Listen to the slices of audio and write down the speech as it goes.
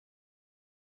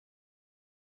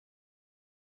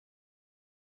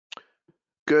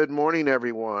Good morning,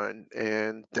 everyone,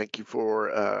 and thank you for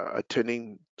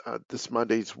attending this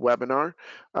Monday's webinar.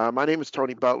 My name is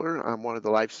Tony Butler. I'm one of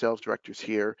the life sales directors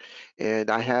here, and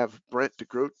I have Brent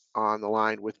DeGroot on the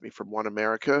line with me from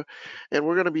OneAmerica, and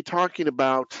we're going to be talking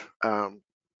about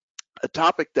a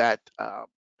topic that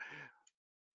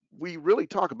we really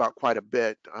talk about quite a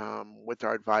bit with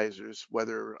our advisors,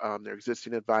 whether they're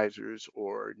existing advisors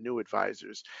or new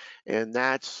advisors, and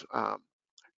that's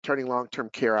turning long-term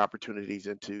care opportunities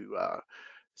into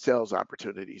sales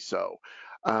opportunities. So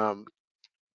um,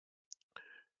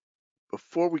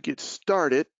 before we get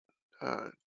started, a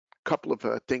couple of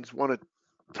things want to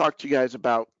talk to you guys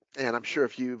about, and I'm sure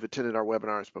if you've attended our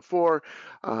webinars before,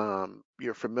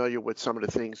 you're familiar with some of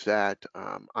the things that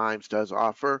IMES does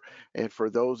offer. And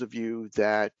for those of you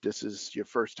that this is your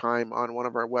first time on one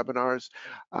of our webinars,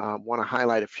 want to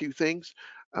highlight a few things.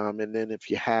 And then if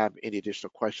you have any additional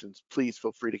questions, please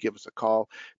feel free to give us a call.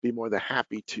 Be more than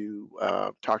happy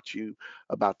to talk to you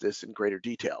about this in greater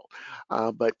detail.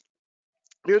 But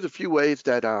here's a few ways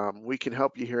that we can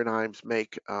help you here at IMES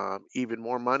make even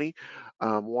more money.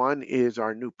 One is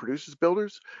our new producers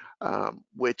builders,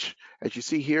 which, as you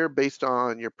see here, based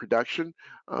on your production,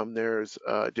 there's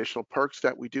additional perks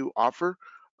that we do offer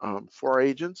for our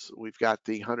agents. We've got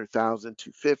the 100,000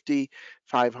 to 50,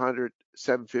 500,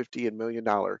 750, and $1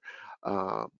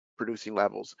 million producing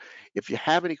levels. If you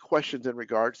have any questions in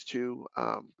regards to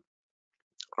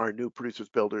our new producers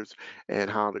builders and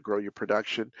how to grow your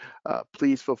production,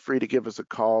 please feel free to give us a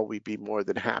call. We'd be more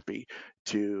than happy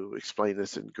to explain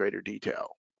this in greater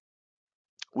detail.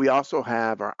 We also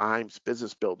have our IMES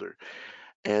business builder,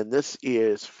 and this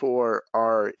is for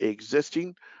our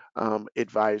existing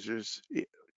advisors,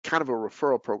 kind of a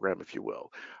referral program, if you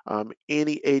will.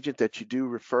 Any agent that you do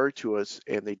refer to us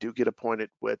and they do get appointed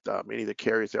with any of the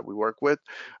carriers that we work with,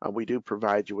 we do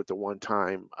provide you with a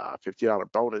one-time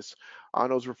 $50 bonus on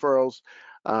those referrals.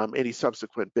 Any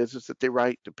subsequent business that they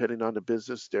write, depending on the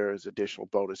business, there is additional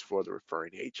bonus for the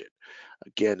referring agent.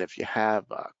 Again, if you have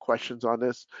questions on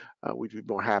this, we'd be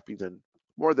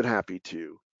more than happy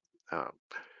to um,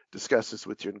 discuss this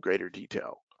with you in greater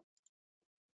detail.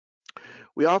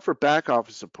 We offer back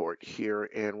office support here,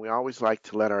 and we always like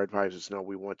to let our advisors know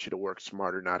we want you to work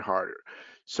smarter, not harder.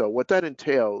 So what that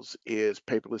entails is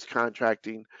paperless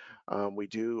contracting. We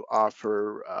do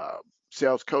offer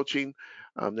sales coaching.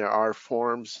 There are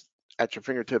forms at your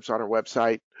fingertips on our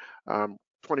website,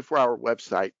 24-hour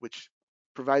website, which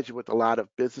provides you with a lot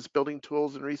of business building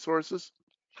tools and resources.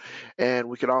 And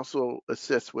we can also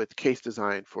assist with case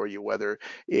design for you, whether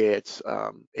it's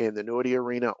in the annuity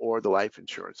arena or the life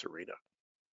insurance arena.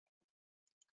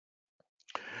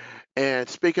 And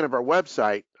speaking of our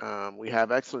website, we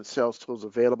have excellent sales tools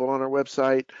available on our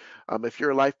website. If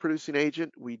you're a life producing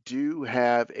agent, we do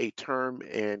have a term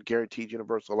and guaranteed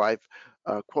universal life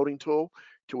quoting tool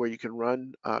to where you can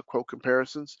run quote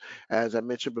comparisons. As I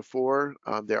mentioned before,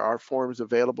 there are forms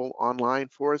available online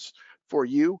for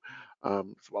you, as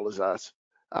well as us,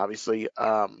 obviously.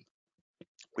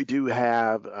 We do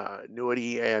have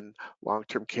annuity and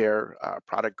long-term care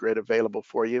product grid available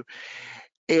for you.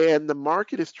 And the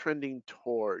market is trending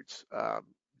towards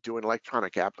doing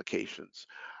electronic applications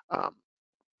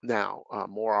now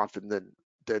more often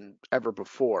than ever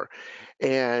before.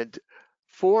 And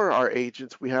for our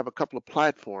agents, we have a couple of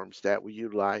platforms that we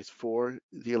utilize for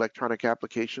the electronic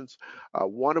applications,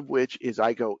 one of which is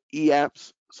IGO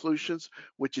eApps Solutions,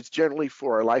 which is generally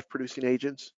for our life producing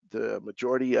agents. The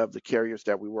majority of the carriers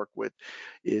that we work with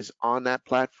is on that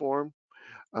platform.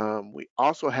 We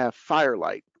also have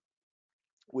Firelight,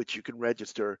 which you can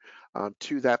register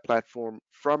to that platform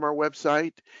from our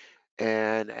website.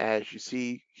 And as you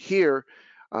see here,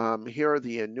 here are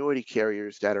the annuity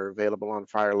carriers that are available on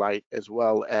Firelight, as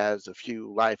well as a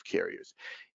few life carriers.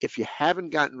 If you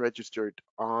haven't gotten registered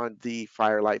on the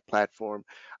Firelight platform,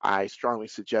 I strongly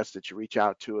suggest that you reach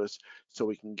out to us so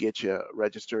we can get you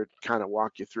registered, kind of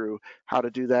walk you through how to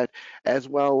do that, as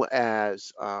well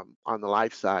as on the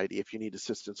life side, if you need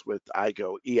assistance with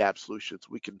IGO eApp Solutions,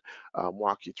 we can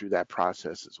walk you through that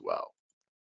process as well.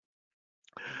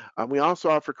 We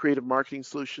also offer creative marketing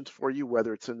solutions for you,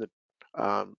 whether it's in the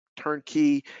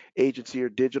turnkey agency or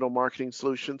digital marketing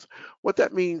solutions. What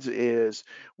that means is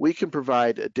we can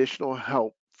provide additional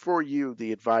help for you,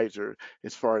 the advisor,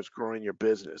 as far as growing your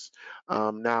business.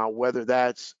 Now, whether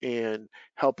that's in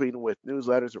helping with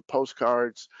newsletters or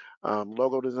postcards,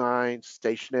 logo design,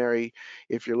 stationery,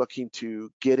 if you're looking to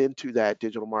get into that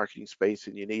digital marketing space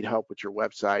and you need help with your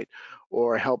website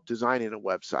or help designing a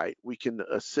website, we can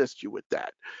assist you with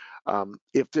that.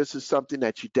 If this is something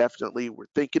that you definitely were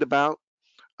thinking about,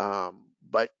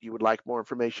 but you would like more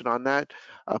information on that,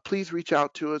 please reach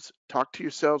out to us, talk to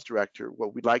your sales director.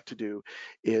 What we'd like to do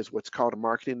is what's called a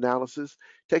marketing analysis.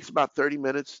 It takes about 30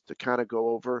 minutes to kind of go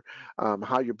over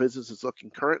how your business is looking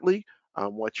currently,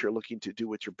 what you're looking to do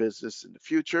with your business in the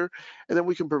future, and then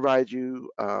we can provide you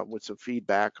with some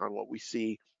feedback on what we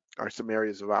see are some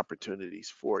areas of opportunities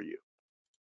for you.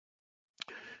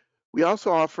 We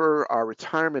also offer our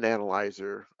retirement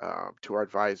analyzer to our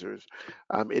advisors.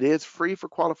 It is free for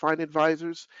qualifying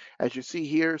advisors. As you see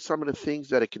here, some of the things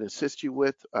that it can assist you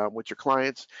with your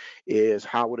clients is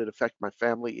how would it affect my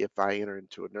family if I enter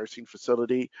into a nursing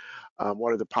facility?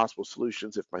 What are the possible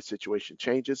solutions if my situation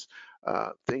changes?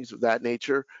 Things of that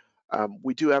nature.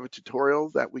 We do have a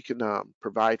tutorial that we can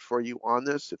provide for you on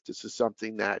this if this is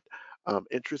something that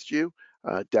interests you.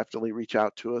 Definitely reach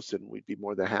out to us and we'd be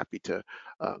more than happy to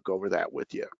go over that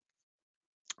with you.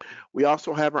 We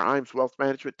also have our IAMS Wealth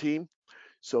Management team.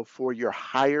 So for your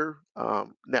higher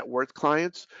net worth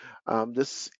clients,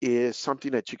 this is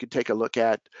something that you can take a look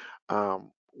at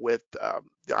with the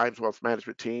IAMS Wealth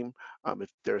Management team. If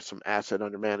there's some asset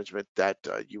under management that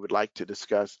you would like to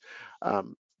discuss,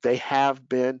 they have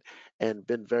been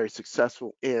very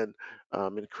successful in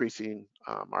increasing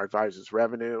our advisors'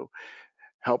 revenue,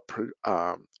 help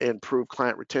improve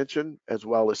client retention, as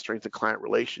well as strengthen client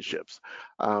relationships.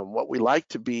 What we like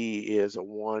to be is a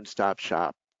one-stop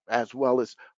shop, as well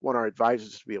as want our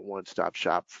advisors to be a one-stop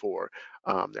shop for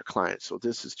their clients. So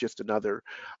this is just another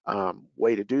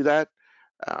way to do that.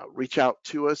 Reach out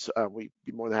to us. We'd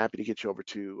be more than happy to get you over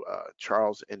to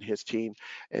Charles and his team,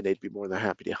 and they'd be more than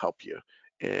happy to help you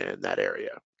in that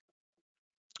area.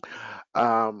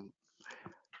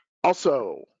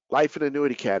 Also, Life and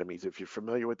Annuity Academies. If you're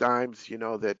familiar with IAMS, you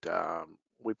know that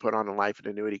we put on a Life and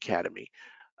Annuity Academy.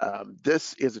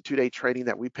 This is a 2-day training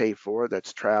that we pay for.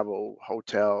 That's travel,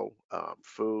 hotel,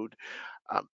 food.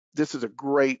 This is a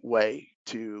great way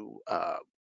to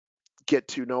get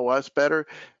to know us better,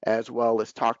 as well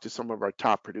as talk to some of our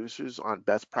top producers on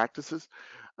best practices.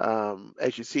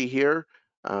 As you see here,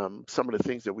 some of the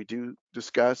things that we do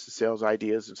discuss, the sales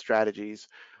ideas and strategies,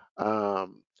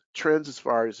 trends as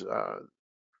far as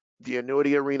the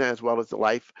annuity arena, as well as the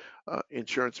life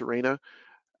insurance arena.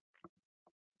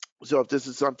 So if this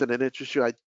is something that interests you,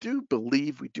 I do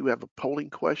believe we do have a polling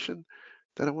question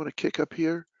that I want to kick up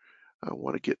here. I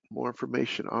want to get more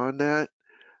information on that.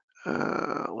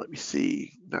 Let me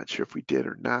see. Not sure if we did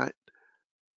or not.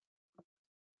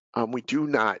 We do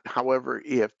not. However,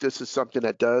 if this is something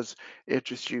that does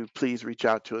interest you, please reach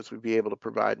out to us. We'll be able to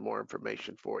provide more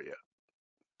information for you.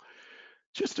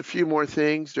 Just a few more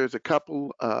things. There's a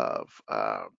couple of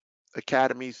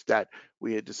academies that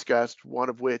we had discussed, one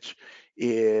of which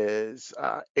is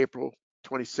April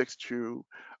 26th through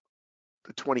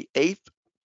the 28th.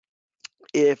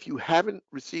 If you haven't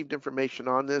received information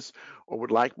on this or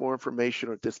would like more information,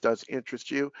 or if this does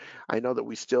interest you, I know that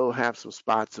we still have some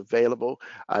spots available.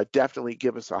 Definitely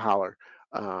give us a holler.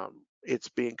 It's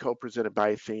being co-presented by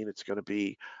Athene. It's going to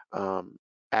be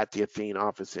at the Athene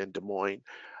office in Des Moines.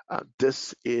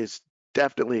 This is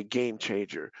definitely a game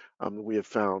changer we have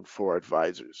found for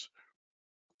advisors.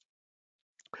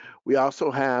 We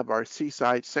also have our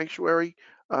Seaside Sanctuary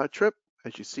trip.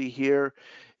 As you see here,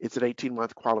 it's an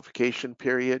 18-month qualification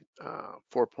period.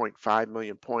 4.5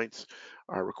 million points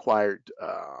are required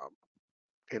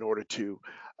in order to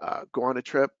go on a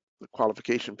trip. The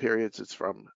qualification periods is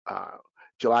from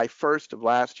July 1st of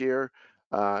last year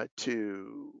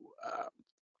to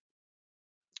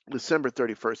December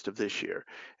 31st of this year.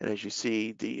 And as you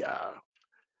see, the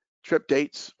trip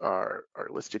dates are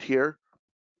listed here.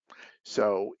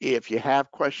 So if you have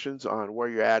questions on where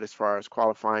you're at as far as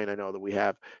qualifying, I know that we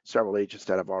have several agents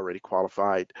that have already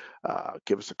qualified.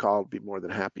 Give us a call. Be more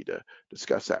than happy to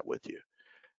discuss that with you.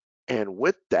 And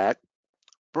with that,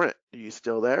 Brent, are you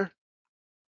still there?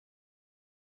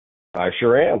 I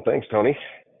sure am. Thanks, Tony.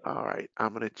 All right.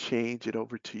 I'm going to change it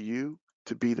over to you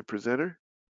to be the presenter.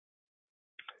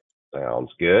 Sounds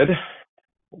good.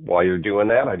 While you're doing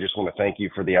that, I just want to thank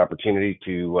you for the opportunity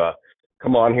to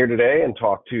come on here today and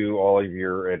talk to all of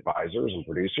your advisors and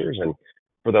producers. And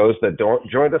for those that don't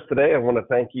join us today, I want to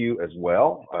thank you as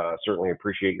well. Certainly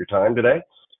appreciate your time today.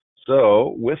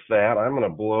 So with that, I'm going to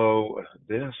blow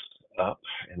this up,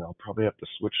 and I'll probably have to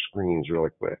switch screens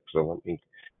really quick. So let me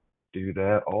do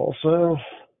that also.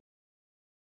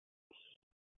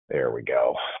 There we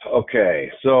go.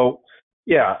 Okay. So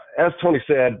yeah, as Tony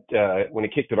said when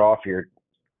he kicked it off here,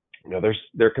 you know,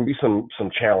 there can be some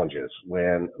challenges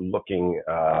when looking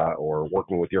or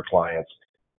working with your clients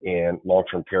in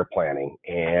long-term care planning.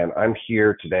 And I'm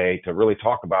here today to really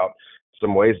talk about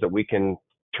some ways that we can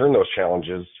turn those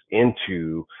challenges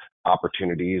into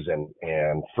opportunities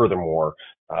and furthermore,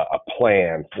 a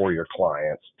plan for your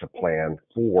clients to plan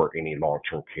for any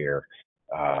long-term care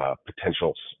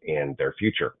potentials in their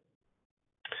future.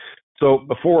 So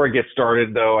before I get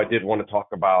started, though, I did want to talk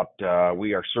about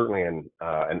we are certainly an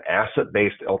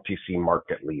asset-based LTC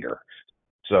market leader.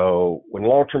 So when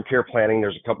long-term care planning,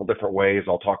 there's a couple different ways.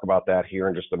 I'll talk about that here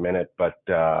in just a minute. But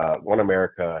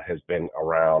OneAmerica has been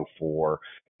around for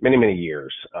many, many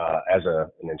years. As an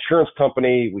insurance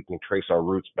company, we can trace our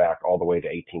roots back all the way to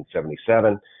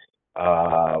 1877.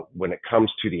 When it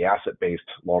comes to the asset-based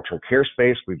long-term care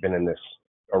space, we've been in this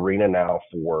arena now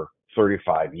for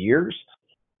 35 years.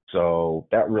 So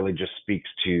that really just speaks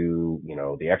to,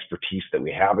 the expertise that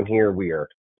we have in here. We are,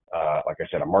 like I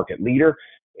said, a market leader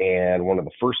and one of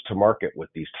the first to market with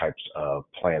these types of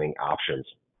planning options.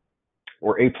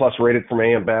 We're A+ rated from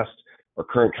AM Best. Our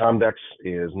current Comdex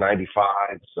is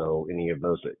 95. So any of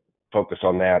those that focus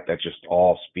on that, that just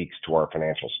all speaks to our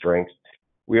financial strength.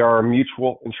 We are a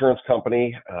mutual insurance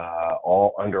company,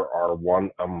 all under our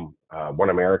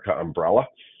OneAmerica umbrella.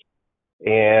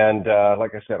 And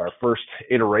like I said, our first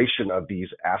iteration of these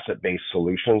asset-based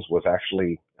solutions was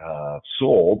actually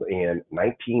sold in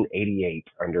 1988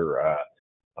 under a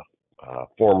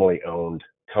formerly owned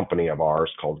company of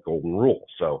ours called Golden Rule.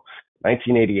 So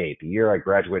 1988, the year I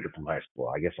graduated from high school.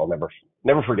 I guess I'll never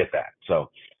forget that.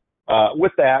 So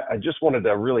with that, I just wanted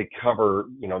to really cover,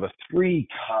 the three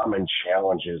common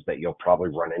challenges that you'll probably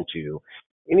run into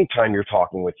anytime you're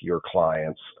talking with your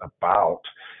clients about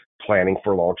planning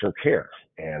for long-term care.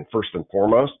 And first and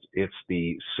foremost, it's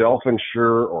the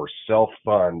self-insure or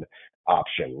self-fund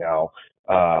option now,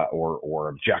 or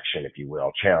objection, if you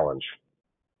will, challenge.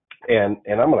 And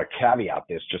I'm going to caveat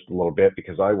this just a little bit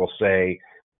because I will say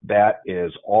that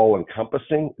is all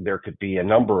encompassing. There could be a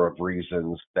number of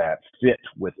reasons that fit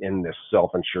within this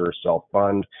self-insure,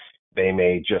 self-fund. They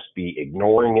may just be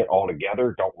ignoring it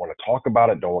altogether, don't want to talk about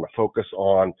it, don't want to focus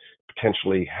on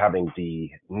potentially having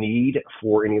the need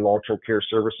for any long-term care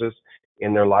services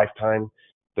in their lifetime.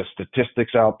 The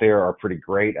statistics out there are pretty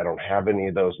great. I don't have any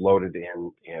of those loaded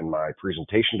in my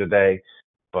presentation today.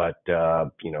 But,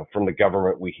 from the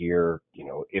government, we hear,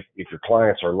 if your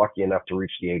clients are lucky enough to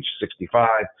reach the age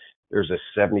 65, there's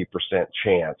a 70%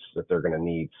 chance that they're going to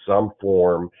need some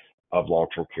form of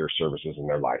long-term care services in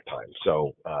their lifetime.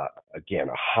 So, again,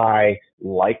 a high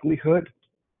likelihood.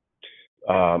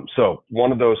 So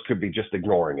one of those could be just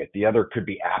ignoring it. The other could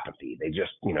be apathy. They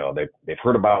just, they've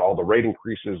heard about all the rate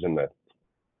increases in the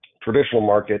traditional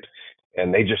market,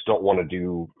 and they just don't want to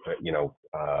do,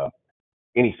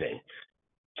 anything.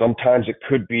 Sometimes it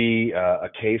could be a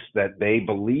case that they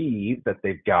believe that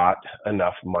they've got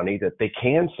enough money that they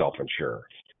can self-insure.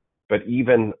 But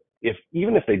even if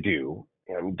they do,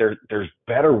 there's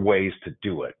better ways to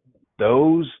do it.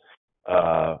 Those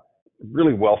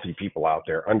really wealthy people out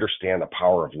there understand the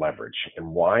power of leverage, and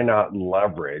why not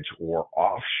leverage or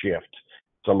off-shift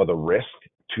some of the risk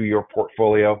to your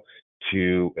portfolio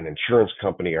to an insurance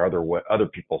company or other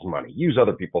people's money. Use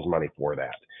other people's money for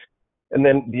that. And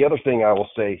then the other thing I will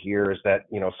say here is that,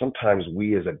 sometimes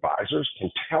we as advisors can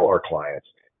tell our clients,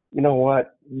 you know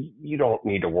what, you don't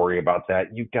need to worry about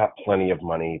that. You've got plenty of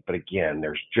money. But again,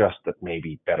 there's just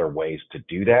maybe better ways to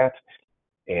do that.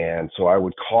 And so I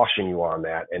would caution you on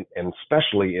that. And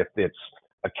especially if it's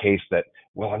a case that,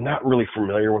 well, I'm not really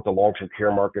familiar with the long-term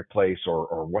care marketplace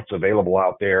or what's available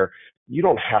out there. You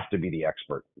don't have to be the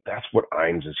expert. That's what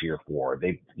IAMS is here for.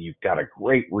 You've got a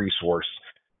great resource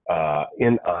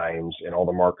in IAMS and all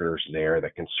the marketers there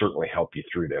that can certainly help you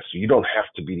through this. So you don't have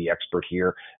to be the expert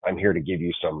here. I'm here to give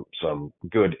you some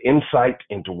good insight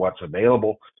into what's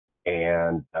available.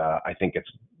 And I think it's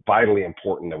vitally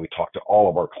important that we talk to all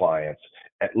of our clients,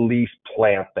 at least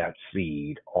plant that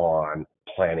seed on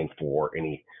planning for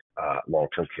any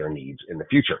long-term care needs in the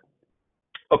future.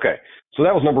 Okay, so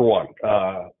that was number one.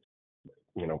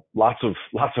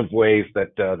 Lots of ways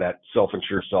that that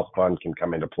self-insure, self-fund can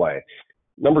come into play.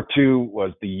 Number two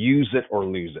was the use it or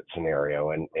lose it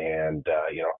scenario. And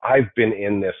I've been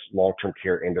in this long-term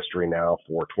care industry now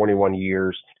for 21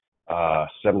 years.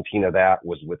 17 of that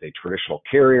was with a traditional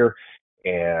carrier.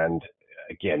 And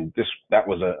again, that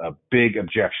was a big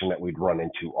objection that we'd run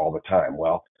into all the time.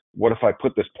 Well, what if I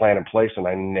put this plan in place and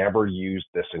I never used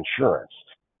this insurance?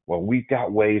 Well, we've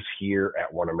got ways here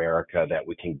at OneAmerica that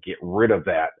we can get rid of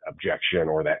that objection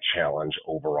or that challenge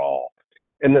overall.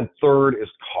 And then third is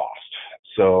cost.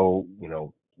 So,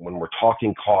 when we're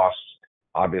talking costs,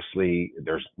 obviously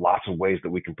there's lots of ways that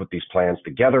we can put these plans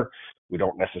together. We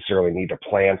don't necessarily need to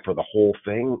plan for the whole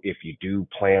thing. If you do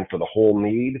plan for the whole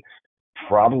need,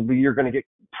 probably you're going to get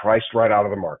priced right out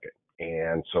of the market.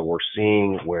 And so we're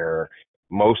seeing where,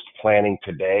 most planning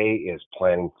today is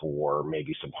planning for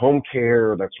maybe some home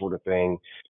care, that sort of thing,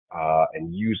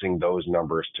 and using those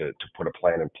numbers to put a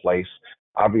plan in place.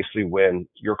 Obviously, when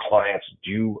your clients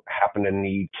do happen to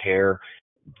need care,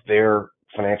 their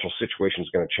financial situation is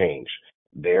going to change.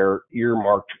 Their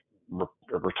earmarked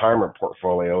retirement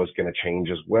portfolio is going to change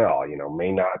as well.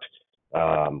 May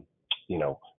not,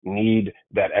 need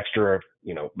that extra,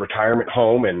 retirement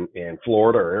home in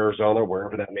Florida or Arizona,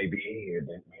 wherever that may be.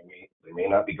 They may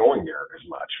not be going there as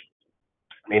much.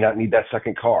 May not need that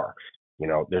second car.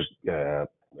 There's going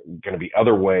to be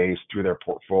other ways through their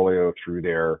portfolio, through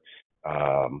their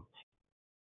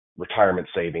retirement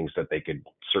savings, that they could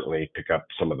certainly pick up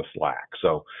some of the slack.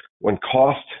 So when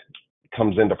cost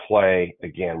comes into play,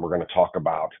 again, we're going to talk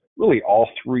about really all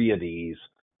three of these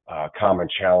common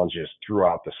challenges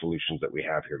throughout the solutions that we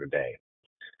have here today.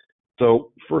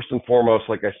 So first and foremost,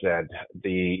 like I said,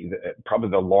 probably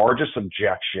the largest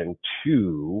objection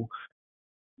to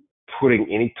putting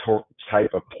any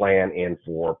type of plan in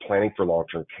for planning for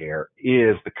long-term care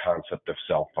is the concept of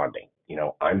self-funding.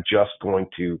 I'm just going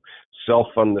to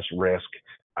self-fund this risk.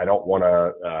 I don't want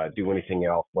to do anything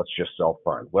else. Let's just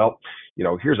self-fund. Well,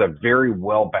 here's a very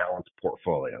well-balanced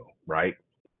portfolio, right?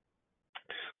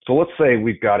 So let's say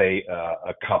we've got a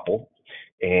couple,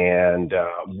 and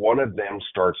one of them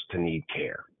starts to need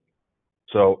care.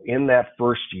 So in that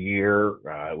first year,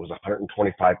 it was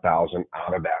 $125,000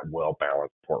 out of that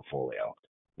well-balanced portfolio.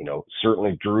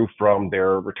 Certainly drew from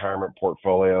their retirement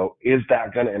portfolio. Is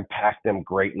that going to impact them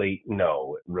greatly?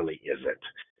 No, it really isn't.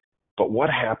 But what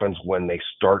happens when they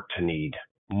start to need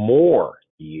more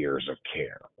years of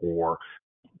care, or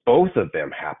both of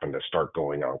them happen to start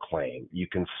going on claim? You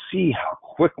can see how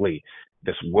quickly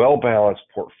this well-balanced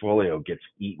portfolio gets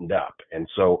eaten up. And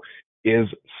so is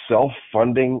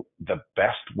self-funding the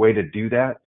best way to do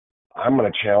that? I'm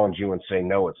going to challenge you and say,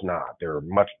 no, it's not. There are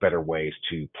much better ways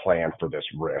to plan for this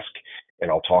risk. And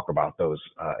I'll talk about those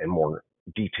in more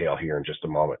detail here in just a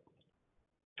moment.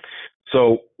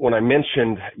 So when I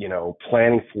mentioned,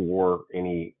 planning for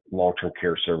any long-term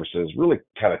care services, really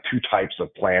kind of two types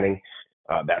of planning.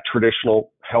 That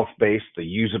traditional health-based, the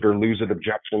use it or lose it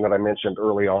objection that I mentioned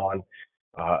early on.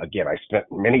 Again, I spent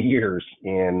many years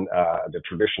in the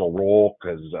traditional role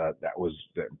because that was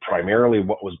primarily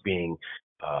what was being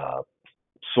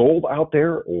sold out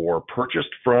there or purchased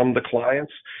from the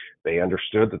clients. They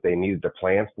understood that they needed to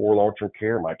plan for long-term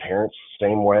care. My parents,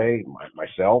 same way.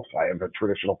 Myself, I have a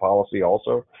traditional policy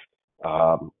also.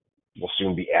 We'll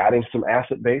soon be adding some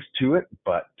asset-based to it,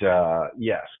 but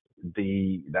yes,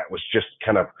 that was just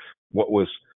kind of what was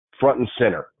front and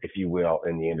center, if you will,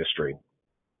 in the industry.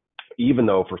 Even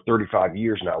though for 35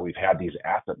 years now we've had these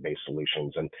asset-based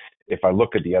solutions, and if I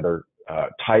look at the other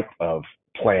type of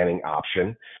planning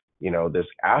option, this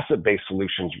asset-based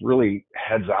solutions really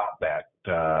heads out that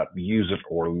use it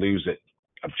or lose it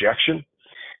objection.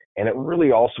 And it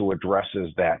really also addresses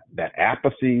that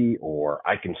apathy, or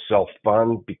I can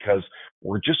self-fund because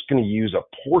we're just going to use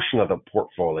a portion of the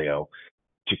portfolio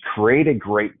to create a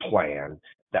great plan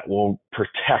that will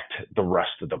protect the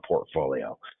rest of the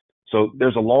portfolio. So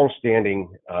there's a long-standing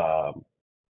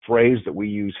phrase that we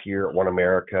use here at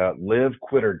OneAmerica: live,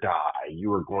 quit, or die.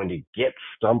 You are going to get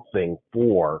something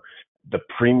for the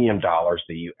premium dollars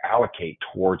that you allocate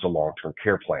towards a long-term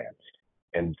care plan.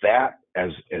 And that,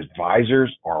 as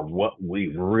advisors, are what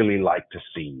we really like to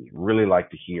see, really like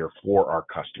to hear for our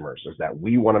customers, is that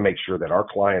we want to make sure that our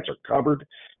clients are covered,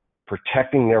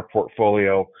 protecting their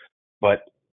portfolio, but,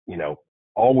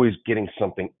 always getting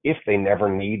something if they never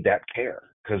need that care.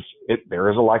 Because there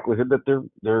is a likelihood that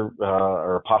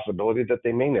or a possibility that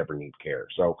they may never need care.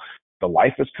 So the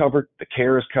life is covered, the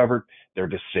care is covered, their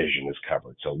decision is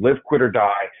covered. So live, quit, or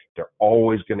die, they're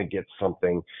always going to get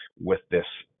something with this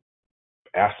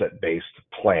asset-based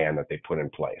plan that they put in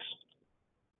place.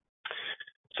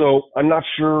 So I'm not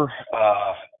sure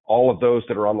all of those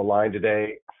that are on the line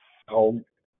today, how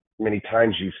many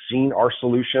times you've seen our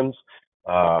solutions.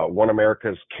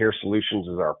 OneAmerica's Care Solutions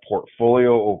is our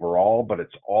portfolio overall, but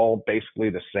it's all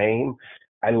basically the same.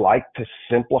 I like to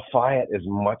simplify it as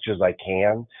much as I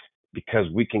can because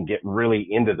we can get really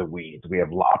into the weeds. We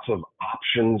have lots of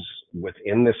options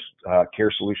within this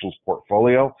Care Solutions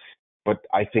portfolio, but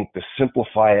I think to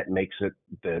simplify it makes it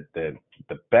the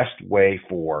best way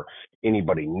for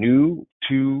anybody new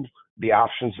to the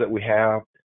options that we have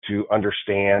to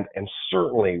understand, and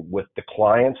certainly with the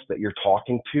clients that you're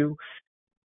talking to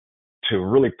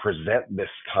really present this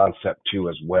concept to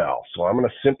as well. So I'm going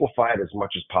to simplify it as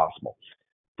much as possible.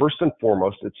 First and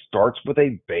foremost, it starts with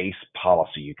a base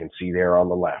policy. You can see there on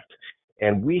the left.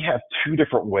 And we have two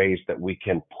different ways that we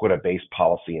can put a base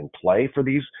policy in play for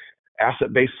these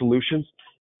asset-based solutions,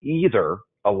 either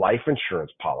a life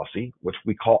insurance policy, which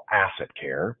we call asset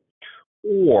care,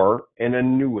 or an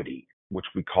annuity, which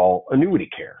we call annuity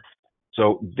care.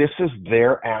 So this is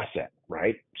their asset,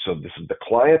 right? So this is the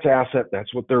client's asset.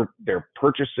 That's what they're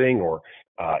purchasing or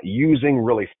using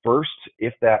really first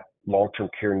if that long-term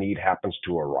care need happens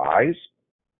to arise.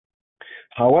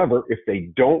 However, if they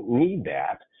don't need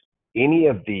that, any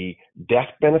of the death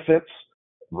benefits,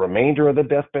 remainder of the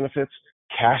death benefits,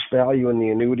 cash value in the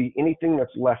annuity, anything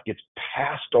that's left gets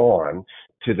passed on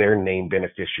to their named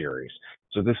beneficiaries.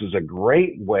 So this is a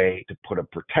great way to put a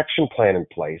protection plan in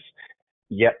place,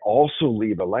 yet also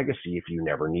leave a legacy if you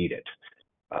never need it.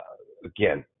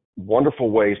 Again, wonderful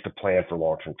ways to plan for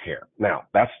long-term care. Now,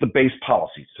 that's the base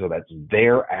policy, so that's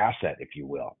their asset, if you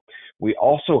will. We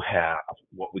also have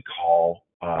what we call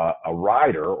a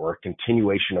rider or a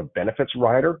continuation of benefits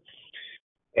rider.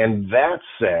 And that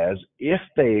says if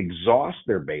they exhaust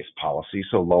their base policy,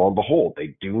 so lo and behold,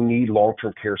 they do need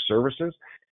long-term care services,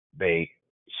 they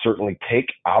certainly take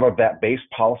out of that base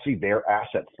policy their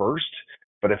asset first.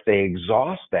 But if they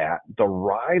exhaust that, the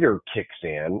rider kicks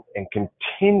in and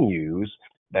continues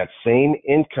that same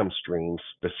income stream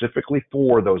specifically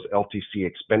for those LTC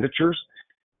expenditures.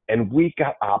 And we've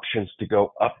got options to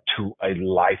go up to a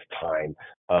lifetime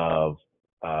of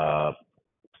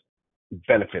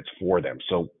benefits for them.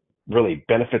 So really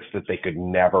benefits that they could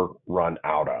never run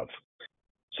out of.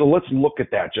 So let's look at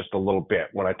that just a little bit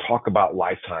when I talk about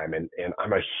lifetime. And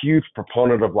I'm a huge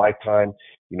proponent of lifetime.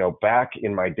 You know, back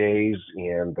in my days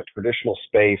in the traditional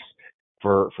space,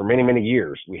 for many, many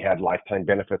years, we had lifetime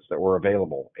benefits that were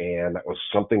available. And that was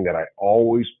something that I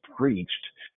always preached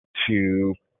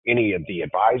to any of the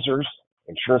advisors,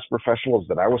 insurance professionals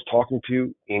that I was talking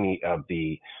to, any of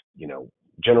the,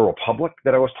 general public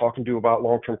that I was talking to about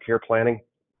long-term care planning.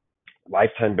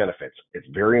 Lifetime benefits. It's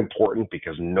very important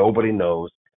because nobody knows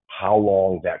how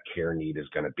long that care need is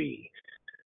going to be.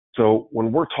 So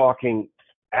when we're talking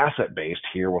asset-based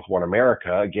here with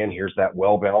OneAmerica, again, here's that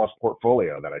well-balanced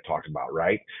portfolio that I talked about,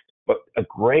 right? But a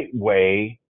great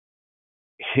way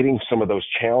hitting some of those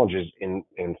challenges in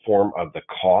form of the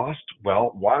cost,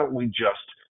 well, why don't we just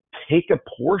take a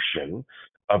portion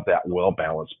of that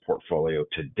well-balanced portfolio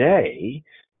today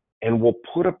and we'll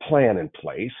put a plan in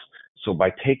place. So by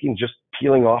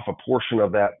peeling off a portion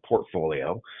of that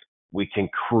portfolio, we can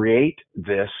create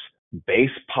this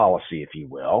base policy, if you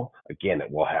will. Again, it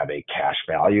will have a cash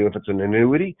value if it's an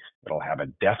annuity. It'll have a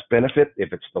death benefit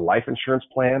if it's the life insurance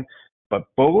plan. But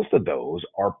both of those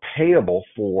are payable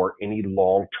for any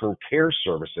long-term care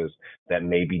services that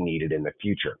may be needed in the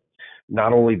future.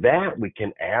 Not only that, we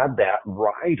can add that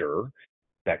rider,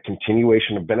 that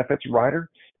continuation of benefits rider,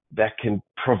 that can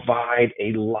provide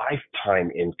a lifetime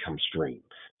income stream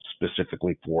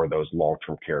specifically for those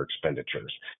long-term care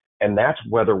expenditures. And that's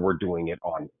whether we're doing it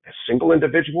on a single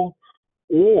individual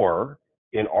or,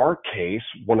 in our case,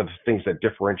 one of the things that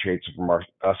differentiates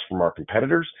us from our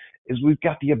competitors is we've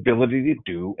got the ability to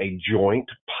do a joint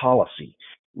policy,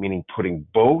 meaning putting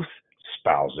both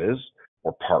spouses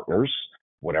or partners,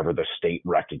 whatever the state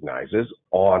recognizes,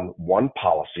 on one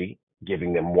policy,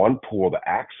 giving them one pool to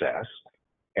access,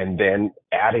 and then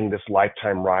adding this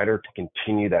lifetime rider to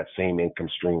continue that same income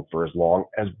stream for as long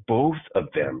as both of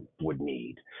them would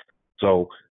need. So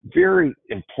very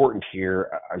important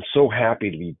here. I'm so happy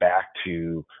to be back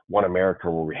to OneAmerica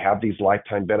where we have these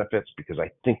lifetime benefits because I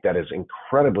think that is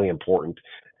incredibly important,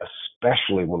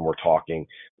 especially when we're talking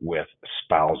with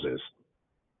spouses.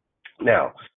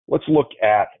 Now, let's look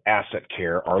at asset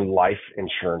care, our life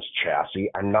insurance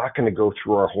chassis. I'm not going to go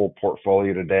through our whole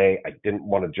portfolio today. I didn't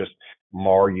want to just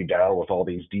mar you down with all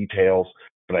these details,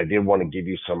 but I did want to give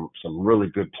you some really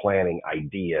good planning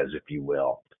ideas, if you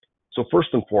will. So first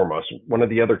and foremost, one of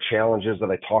the other challenges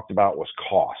that I talked about was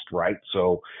cost, right?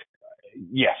 So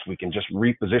yes, we can just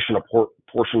reposition a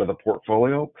portion of the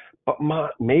portfolio, but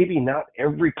maybe not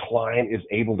every client is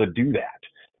able to do that.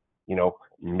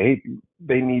 Maybe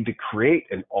they need to create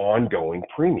an ongoing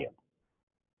premium.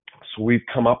 So we've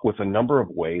come up with a number of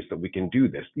ways that we can do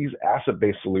this. These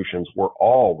asset-based solutions were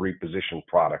all repositioned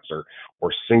products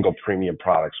or single premium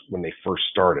products when they first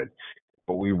started.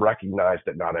 But we recognize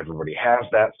that not everybody has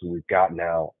that, so we've got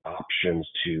now options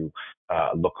to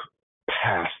look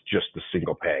past just the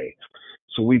single pay.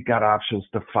 So we've got options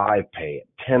to 5 pay it,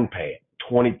 10 pay it,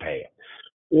 20 pay it,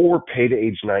 or pay to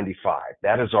age 95.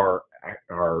 That is our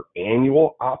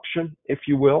annual option, if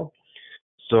you will.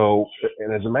 So,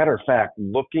 and as a matter of fact,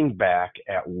 looking back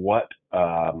at what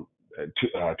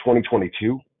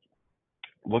 2022,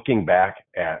 looking back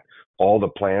at all the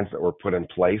plans that were put in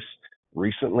place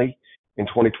recently, in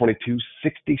 2022,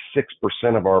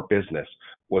 66% of our business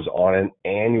was on an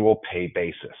annual pay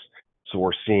basis. So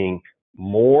we're seeing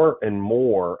more and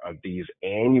more of these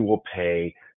annual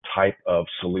pay type of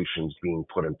solutions being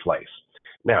put in place.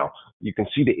 Now, you can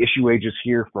see the issue ages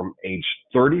here from age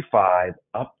 35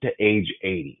 up to age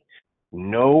 80.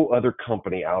 No other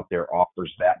company out there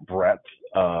offers that breadth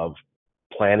of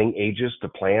planning ages to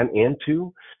plan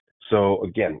into. So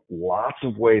again, lots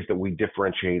of ways that we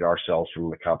differentiate ourselves from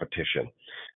the competition.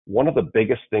 One of the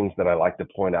biggest things that I like to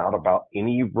point out about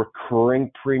any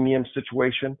recurring premium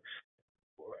situation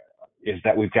is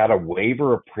that we've got a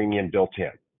waiver of premium built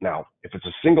in. Now, if it's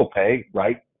a single pay,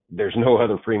 right, there's no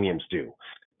other premiums due.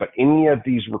 But any of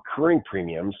these recurring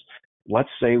premiums, let's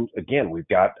say, again, we've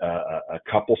got a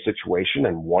couple situation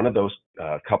and one of those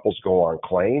couples go on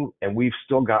claim and we've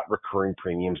still got recurring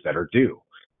premiums that are due.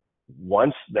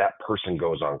 Once that person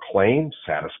goes on claim,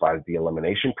 satisfies the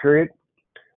elimination period,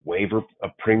 waiver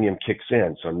of premium kicks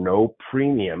in. So no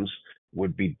premiums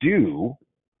would be due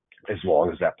as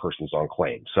long as that person's on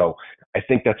claim. So I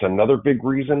think that's another big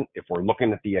reason. If we're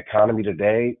looking at the economy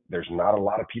today, there's not a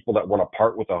lot of people that want to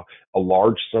part with a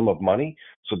large sum of money.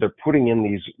 So they're putting in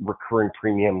these recurring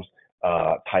premiums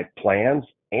type plans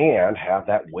and have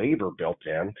that waiver built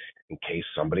in case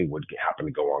somebody would happen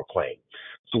to go on claim.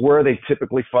 So where are they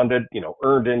typically funded? You know,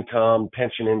 earned income,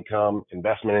 pension income,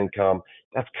 investment income.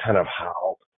 That's kind of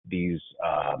how these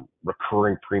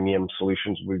recurring premium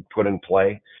solutions we put in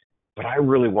play. But I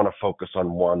really want to focus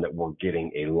on one that we're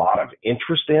getting a lot of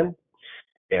interest in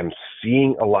and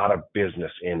seeing a lot of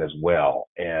business in as well.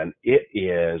 And it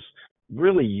is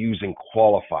really using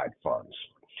qualified funds.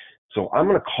 So I'm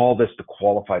going to call this the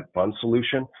qualified fund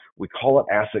solution. We call it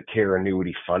asset care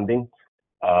annuity funding.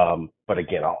 But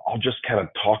again, I'll just kind of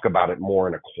talk about it more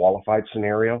in a qualified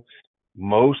scenario.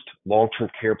 Most long-term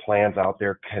care plans out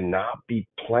there cannot be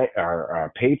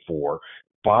paid for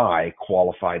by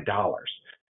qualified dollars.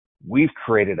 We've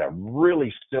created a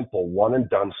really simple one and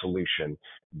done solution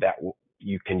that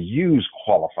you can use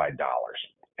qualified dollars.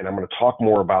 And I'm going to talk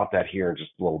more about that here in just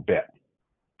a little bit.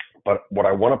 But what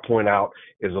I want to point out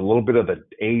is a little bit of the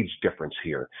age difference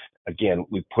here. Again,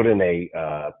 we put in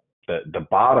the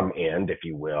bottom end, if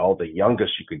you will, the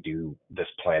youngest you could do this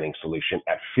planning solution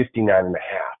at 59 and a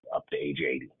half up to age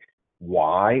 80.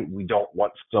 Why? We don't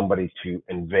want somebody to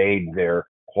invade their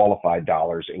qualified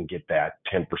dollars and get that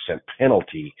 10%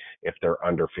 penalty if they're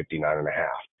under 59 and a half.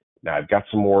 Now, I've got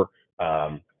some more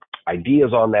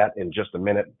ideas on that in just a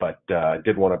minute, but I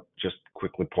did want to just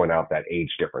quickly point out that age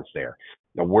difference there.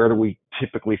 Now, where do we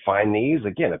typically find these?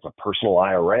 Again, it's a personal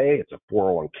IRA, it's a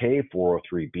 401k,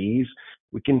 403bs.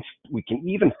 We can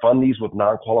even fund these with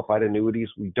non-qualified annuities.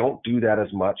 We don't do that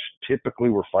as much. Typically,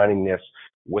 we're finding this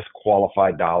with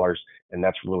qualified dollars, and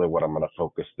that's really what I'm going to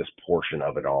focus this portion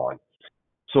of it on.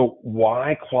 So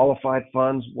why qualified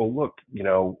funds? Well, look,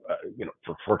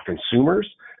 for consumers,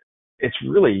 it's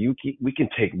really we can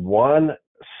take one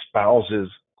spouse's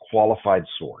qualified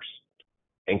source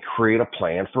and create a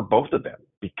plan for both of them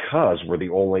because we're the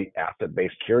only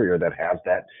asset-based carrier that has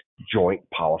that joint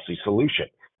policy solution.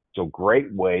 So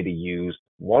great way to use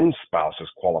one spouse's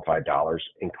qualified dollars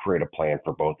and create a plan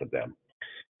for both of them.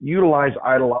 Utilize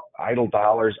idle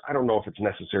dollars. I don't know if it's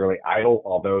necessarily idle,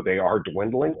 although they are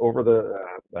dwindling over the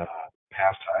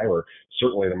past time, or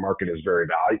certainly the market is very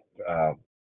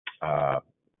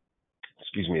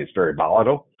it's very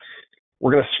volatile.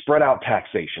 We're going to spread out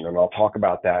taxation, and I'll talk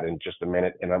about that in just a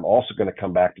minute. And I'm also going to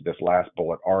come back to this last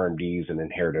bullet, RMDs and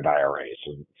inherited IRAs,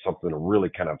 so something to really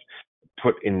kind of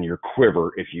put in your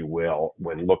quiver, if you will,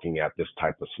 when looking at this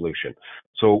type of solution.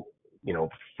 So,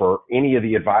 for any of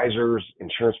the advisors,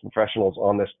 insurance professionals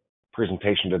on this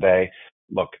presentation today,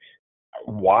 look,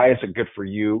 why is it good for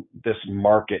you? This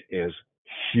market is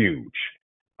huge.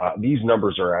 These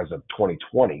numbers are as of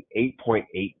 2020,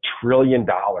 $8.8 trillion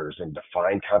in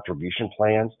defined contribution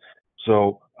plans.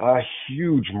 So a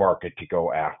huge market to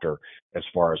go after as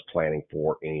far as planning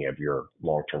for any of your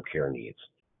long-term care needs.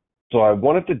 So I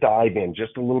wanted to dive in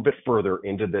just a little bit further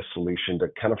into this solution to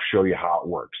kind of show you how it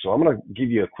works. So I'm going to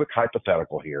give you a quick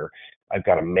hypothetical here. I've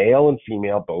got a male and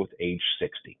female, both age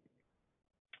 60.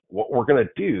 What we're going to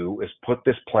do is put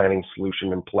this planning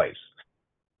solution in place.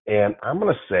 And I'm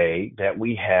going to say that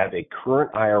we have a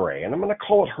current IRA, and I'm going to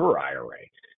call it her IRA.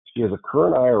 She has a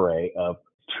current IRA of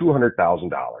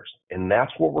 $200,000, and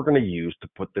that's what we're going to use to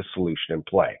put this solution in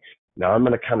play. Now I'm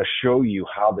going to kind of show you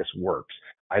how this works.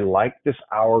 I like this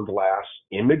hourglass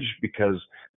image because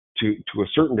to a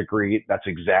certain degree, that's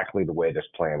exactly the way this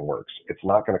plan works. It's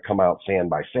not going to come out sand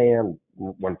by sand,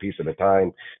 one piece at a time.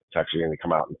 It's actually going to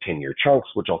come out in 10-year chunks,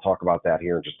 which I'll talk about that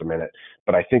here in just a minute.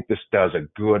 But I think this does a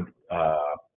good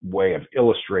way of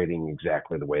illustrating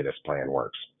exactly the way this plan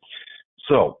works.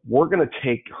 So we're going to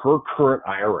take her current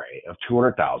IRA of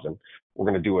 $200,000. We're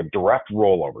going to do a direct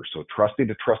rollover. So trustee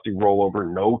to trustee rollover,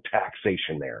 no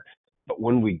taxation there. But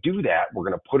when we do that, we're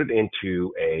going to put it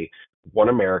into a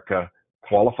OneAmerica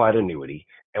qualified annuity,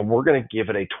 and we're going to give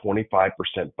it a 25%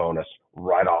 bonus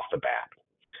right off the bat.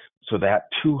 So that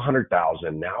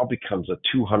 $200,000 now becomes a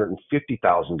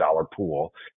 $250,000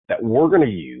 pool that we're going to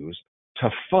use to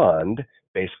fund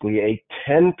basically a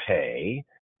 10-pay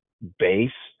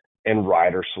base and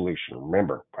rider solution.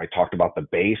 Remember, I talked about the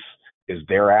base is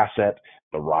their asset.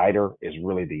 The rider is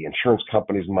really the insurance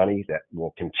company's money that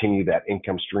will continue that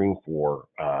income stream for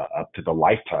up to the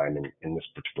lifetime in this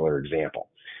particular example.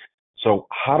 So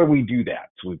how do we do that?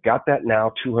 So we've got that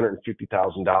now,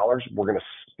 $250,000. We're going to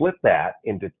split that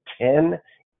into 10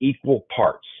 equal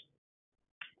parts.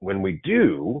 When we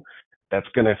do, that's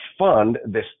going to fund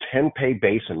this 10-pay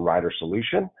base and rider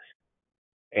solution.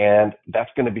 And that's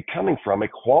going to be coming from a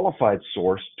qualified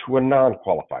source to a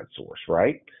non-qualified source,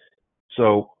 right?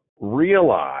 So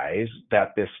realize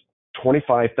that this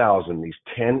 25,000, these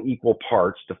 10 equal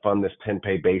parts to fund this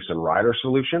 10-pay base and rider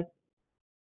solution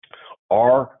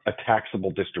are a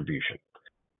taxable distribution.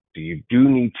 So you do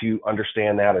need to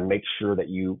understand that and make sure that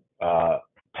you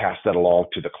pass that along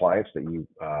to the clients that you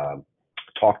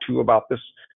talk to about this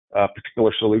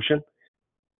particular solution.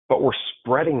 But we're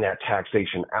spreading that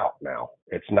taxation out now.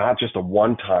 It's not just a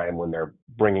one-time when they're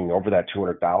bringing over that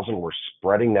 $200,000. We're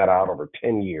spreading that out over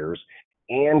 10 years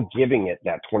and giving it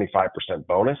that 25%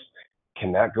 bonus.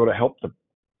 Can that go to help to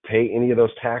pay any of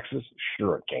those taxes?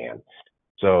 Sure, it can.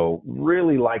 So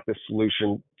really like the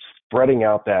solution, spreading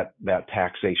out that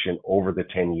taxation over the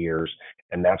 10 years,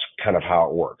 and that's kind of how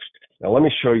it works. Now let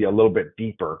me show you a little bit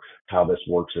deeper how this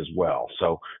works as well.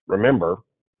 So remember,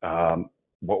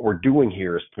 what we're doing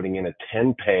here is putting in a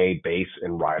 10-pay base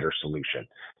and rider solution.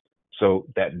 So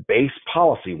that base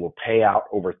policy will pay out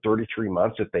over 33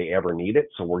 months if they ever need it.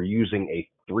 So we're using a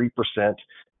 3%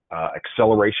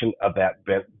 acceleration of that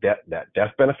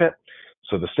death benefit.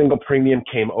 So the single premium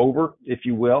came over, if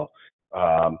you will.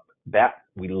 That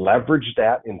we leverage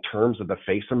that in terms of the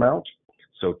face amount.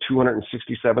 So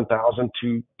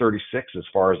 $267,236 as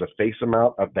far as the face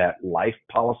amount of that life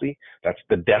policy. That's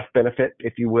the death benefit,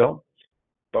 if you will.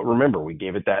 But remember, we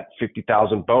gave it that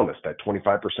 50,000 bonus, that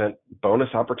 25%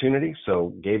 bonus opportunity.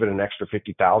 So gave it an extra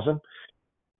 50,000.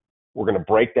 We're going to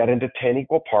break that into 10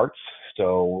 equal parts.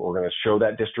 So we're going to show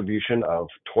that distribution of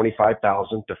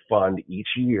 25,000 to fund each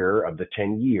year of the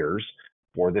 10 years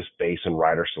for this base and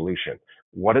rider solution.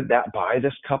 What did that buy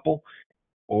this couple?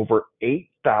 Over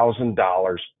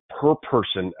 $8,000 per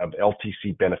person of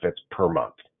LTC benefits per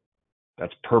month.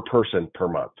 That's per person per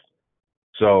month.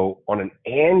 So on an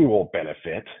annual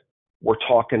benefit, we're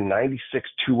talking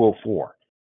 $96,204.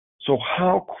 So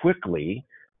how quickly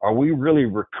are we really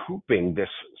recouping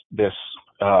this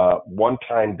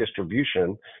one-time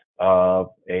distribution of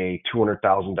a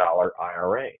 $200,000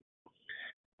 IRA?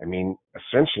 I mean,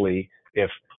 essentially,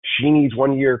 if she needs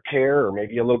 1 year of care or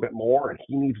maybe a little bit more and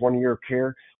he needs 1 year of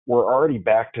care, we're already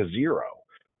back to zero.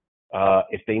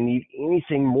 If they need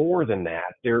anything more than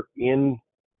that, they're in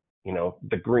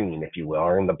the green, if you will,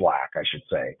 or in the black, I should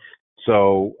say.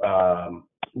 So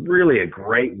really a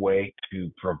great way to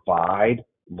provide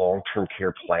long-term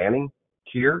care planning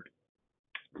here.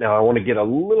 Now, I want to get a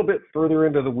little bit further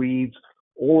into the weeds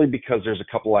only because there's a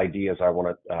couple ideas I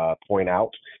want to point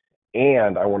out.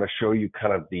 And I want to show you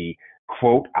kind of the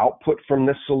quote output from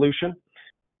this solution.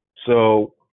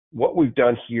 So what we've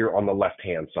done here on the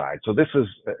left-hand side. So this is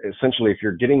essentially if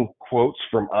you're getting quotes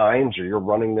from IAMS or you're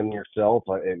running them yourself,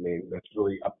 I mean, that's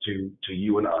really up to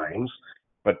you and IAMS.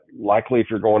 But likely if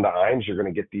you're going to IAMS, you're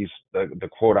going to get the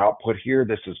quote output here.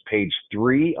 This is page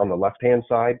 3 on the left-hand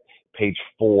side, page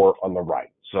 4 on the right.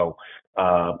 So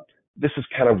this is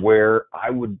kind of where I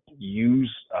would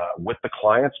use with the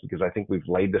clients because I think we've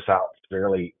laid this out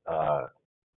fairly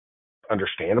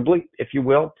understandably, if you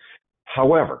will.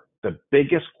 However, the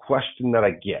biggest question that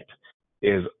I get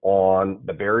is on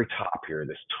the very top here,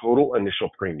 this total initial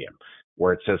premium,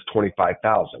 where it says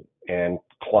 $25,000. And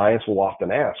clients will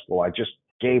often ask, well, I just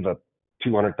gave a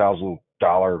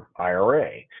 $200,000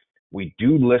 IRA. We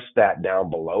do list that down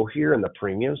below here in the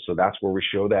premium. So that's where we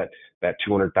show that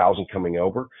 $200,000 coming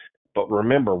over. But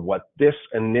remember what this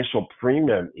initial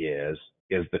premium is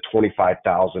the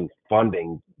 $25,000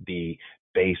 funding the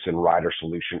base and rider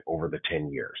solution over the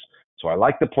 10 years. So I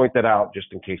like to point that out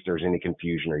just in case there's any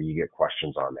confusion or you get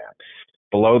questions on that.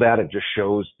 Below that, it just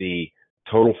shows the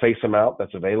total face amount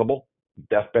that's available,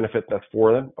 death benefit that's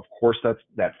for them. Of course, that's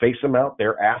that face amount,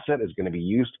 their asset is going to be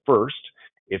used first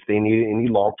if they need any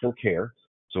long-term care.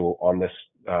 So on this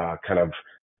kind of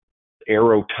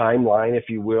arrow timeline, if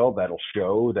you will, that'll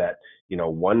show that,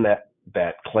 when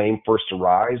that claim first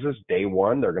arises, day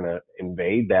one, they're going to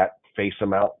invade that face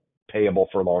amount payable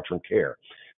for long-term care.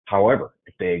 However,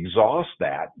 if they exhaust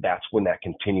that, that's when that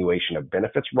continuation of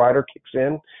benefits rider kicks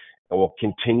in and will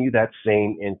continue that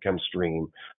same income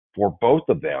stream for both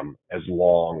of them as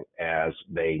long as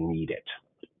they need it.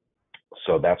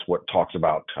 So that's what talks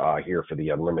about here for the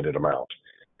unlimited amount.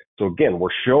 So again, we're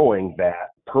showing that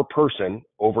per person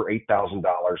over $8,000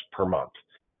 per month.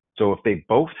 So if they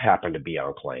both happen to be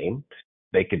on claim,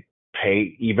 they could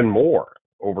pay even more,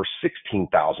 over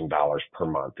 $16,000 per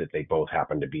month if they both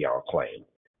happen to be on claim.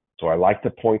 So I like to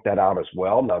point that out as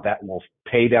well. Now that will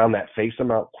pay down that face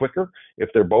amount quicker if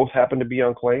they're both happen to be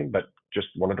on claim, but just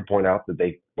wanted to point out that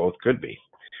they both could be.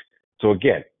 So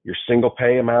again, your single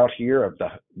pay amount here of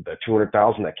the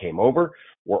 $200,000 that came over,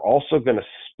 we're also going to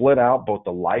split out both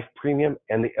the life premium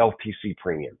and the LTC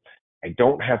premium. I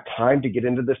don't have time to get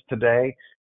into this today,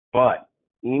 but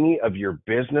any of your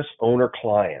business owner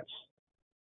clients,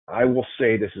 I will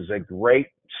say this is a great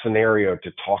scenario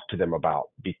to talk to them about,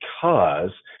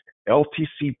 because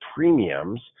LTC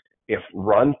premiums, if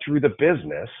run through the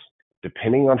business,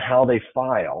 depending on how they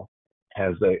file,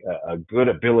 has a good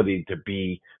ability to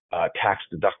be tax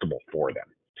deductible for them.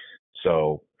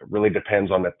 So it really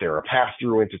depends on if they're a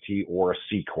pass-through entity or a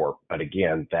C corp. But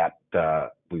again, that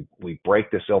we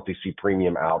break this LTC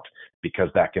premium out because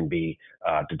that can be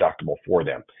deductible for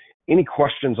them. Any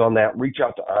questions on that, reach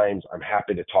out to IAMS. I'm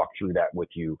happy to talk through that with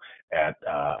you at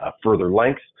a further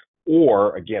length.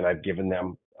 Or again, I've given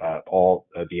them all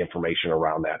the information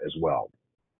around that as well.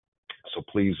 So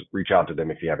please reach out to them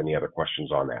if you have any other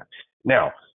questions on that.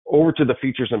 Now, over to the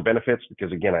features and benefits,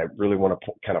 because again, I really want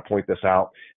to kind of point this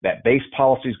out. That base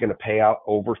policy is going to pay out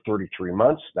over 33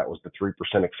 months. That was the 3%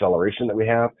 acceleration that we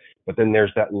have. But then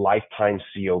there's that lifetime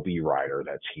COB rider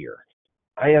that's here.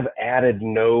 I have added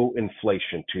no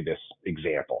inflation to this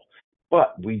example,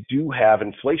 but we do have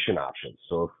inflation options.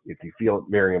 So if you feel it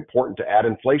very important to add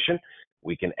inflation,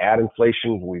 we can add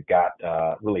inflation. We've got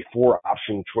really 4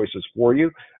 option choices for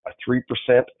you: a 3%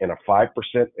 and a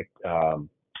 5%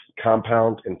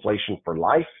 compound inflation for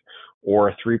life, or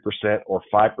a 3% or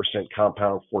 5%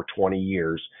 compound for 20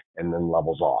 years and then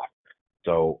levels off.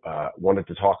 So wanted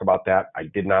to talk about that. I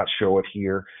did not show it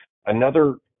here.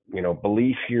 Another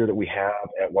belief here that we have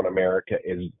at OneAmerica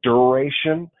is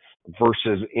duration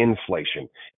versus inflation,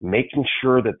 making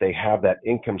sure that they have that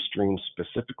income stream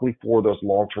specifically for those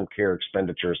long-term care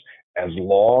expenditures as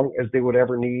long as they would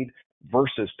ever need,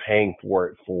 versus paying for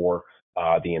it for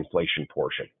the inflation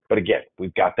portion. But again,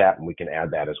 we've got that and we can add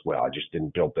that as well. I just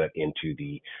didn't build that into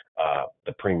the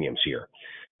premiums here.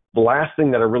 The last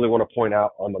thing that I really want to point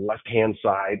out on the left-hand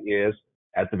side is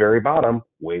at the very bottom,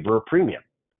 waiver of premium.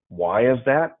 Why is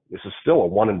that? This is still a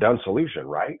one and done solution,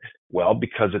 right? Well,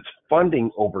 because it's funding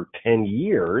over 10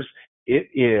 years, it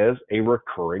is a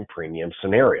recurring premium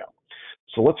scenario.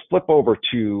 So let's flip over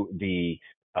to the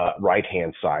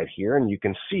right-hand side here, and you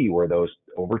can see where those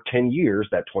over 10 years,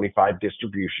 that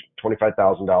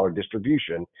 $25,000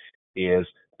 distribution is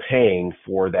paying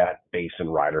for that base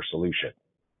and rider solution.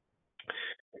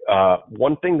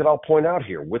 One thing that I'll point out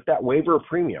here with that waiver of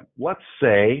premium, let's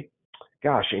say,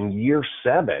 gosh, in year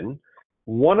 7,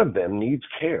 one of them needs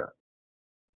care.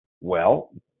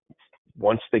 Well,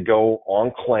 once they go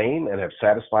on claim and have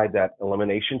satisfied that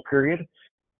elimination period,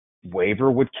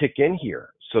 waiver would kick in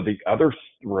here. So the other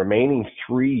remaining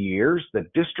 3 years, the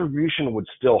distribution would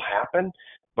still happen,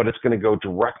 but it's going to go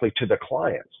directly to the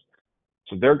clients.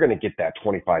 So they're going to get that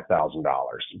 $25,000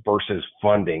 versus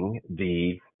funding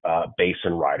the base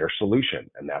and rider solution.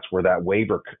 And that's where that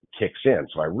waiver kicks in.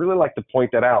 So I really like to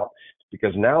point that out,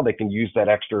 because now they can use that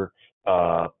extra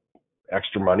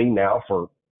money now for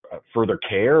further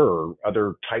care or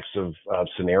other types of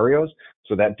scenarios.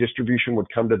 So that distribution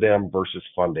would come to them versus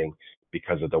funding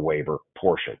because of the waiver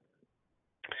portion.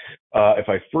 If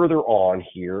I further on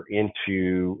here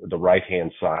into the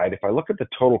right-hand side, if I look at the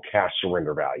total cash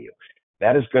surrender value,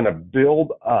 that is going to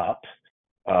build up,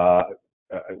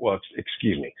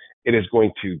 it is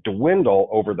going to dwindle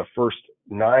over the first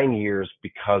 9 years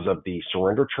because of the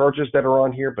surrender charges that are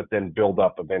on here, but then build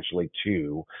up eventually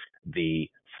to the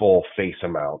full face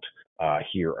amount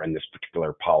here in this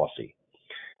particular policy.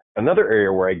 Another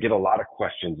area where I get a lot of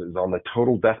questions is on the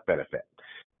total death benefit,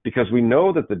 because we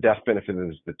know that the death benefit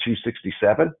is the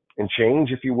 267 and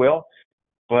change, if you will,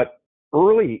 but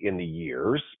early in the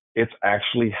years, it's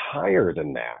actually higher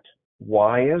than that.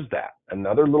 Why is that?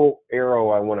 Another little arrow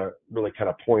I want to really kind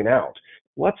of point out.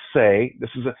 let's say this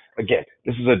is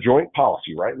a joint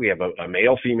policy, right? We have a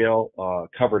male, female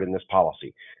covered in this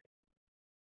policy.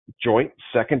 Joint,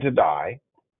 second to die.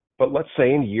 But let's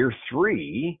say in year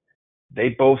 3, they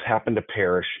both happen to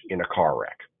perish in a car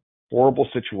wreck. Horrible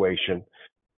situation,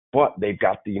 but they've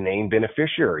got the named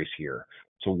beneficiaries here.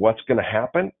 So what's going to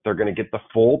happen? They're going to get the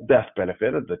full death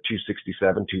benefit of the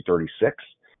 267, 236,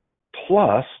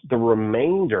 plus the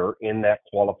remainder in that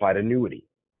qualified annuity.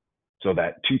 So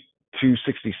that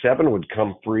 267 would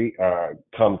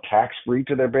come tax-free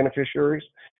to their beneficiaries,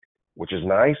 which is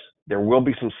nice. There will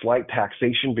be some slight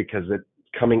taxation because it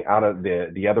coming out of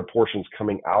the other portions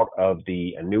coming out of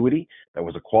the annuity that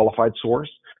was a qualified source.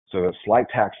 So a slight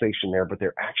taxation there, but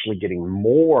they're actually getting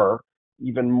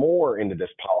even more into this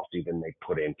policy than they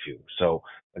put into. So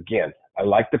again, I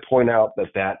like to point out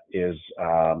that is,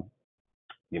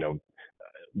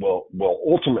 will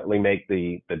ultimately make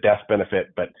the death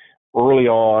benefit, but early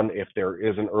on, if there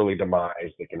is an early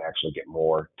demise, they can actually get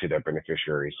more to their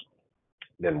beneficiaries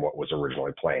than what was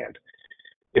originally planned.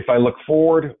 If I look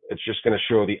forward, it's just going to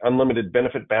show the unlimited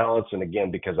benefit balance. And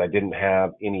again, because I didn't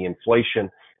have any inflation,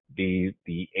 the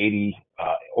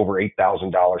over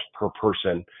 $8,000 per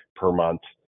person per month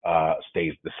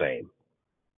stays the same.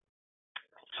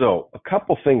 So a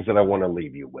couple things that I want to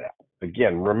leave you with.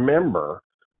 Again, remember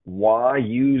why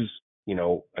use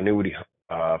annuity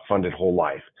funded whole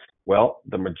life. Well,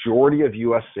 the majority of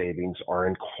U.S. savings are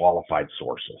in qualified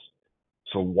sources.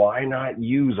 So why not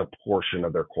use a portion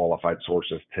of their qualified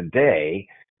sources today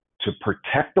to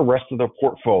protect the rest of their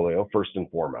portfolio, first and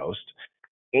foremost,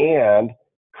 and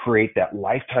create that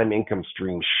lifetime income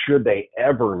stream should they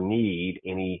ever need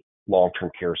any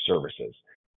long-term care services?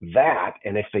 That,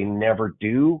 and if they never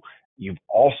do, you've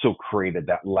also created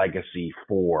that legacy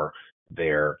for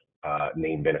their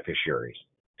named beneficiaries.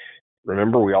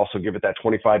 Remember, we also give it that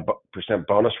 25%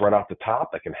 bonus right off the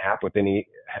top that can help with any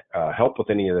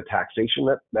of the taxation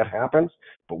that happens.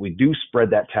 But we do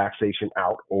spread that taxation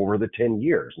out over the 10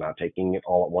 years, not taking it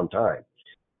all at one time.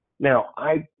 Now,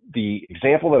 the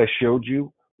example that I showed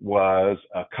you was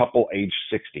a couple age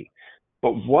 60.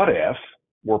 But what if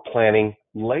we're planning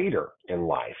later in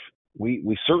life?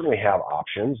 We certainly have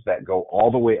options that go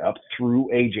all the way up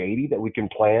through age 80 that we can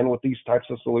plan with these types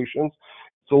of solutions.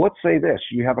 So let's say this,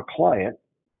 you have a client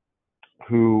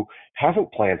who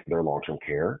hasn't planned for their long-term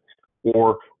care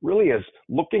or really is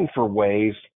looking for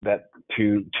ways that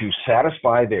to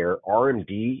satisfy their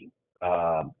RMD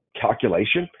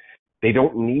calculation. They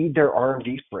don't need their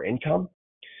RMDs for income.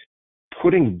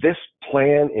 Putting this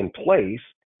plan in place,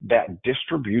 that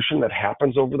distribution that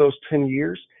happens over those 10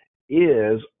 years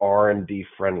is RMD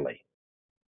friendly.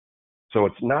 So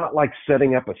it's not like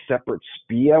setting up a separate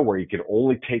SPIA where you can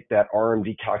only take that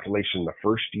RMD calculation the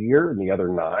first year and the other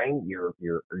 9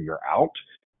 you're out.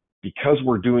 Because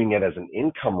we're doing it as an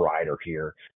income rider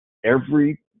here,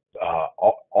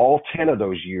 all 10 of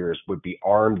those years would be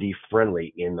RMD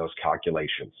friendly in those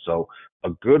calculations. So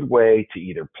a good way to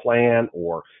either plan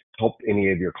or help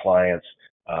any of your clients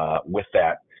with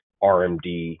that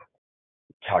RMD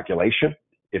calculation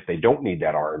if they don't need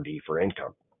that RMD for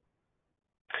income.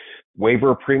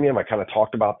 Waiver of premium, I kind of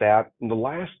talked about that. And the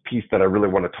last piece that I really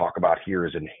want to talk about here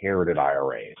is inherited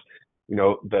IRAs.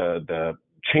 The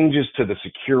changes to the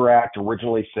Secure Act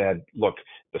originally said, look,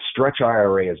 the stretch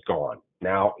IRA is gone.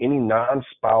 Now, any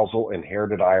non-spousal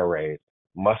inherited IRAs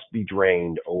must be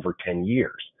drained over 10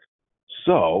 years.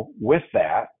 So with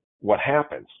that, what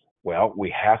happens? Well,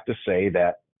 we have to say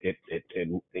that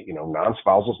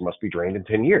non-spousals must be drained in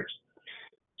 10 years.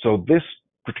 So this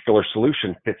particular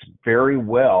solution fits very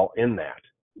well in that.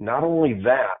 Not only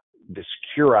that, the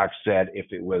Secure Act said if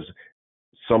it was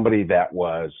somebody that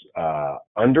was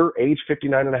under age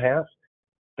 59 and a half,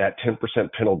 that 10%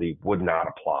 penalty would not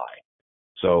apply.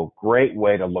 So great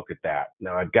way to look at that.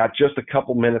 Now I've got just a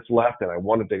couple minutes left and I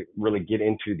wanted to really get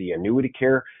into the annuity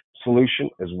care solution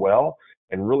as well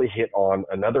and really hit on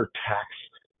another tax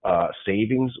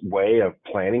savings way of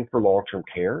planning for long-term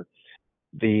care.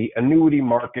 The annuity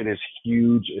market is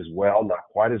huge as well, not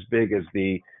quite as big as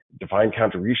the defined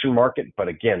contribution market, but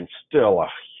again, still a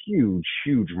huge,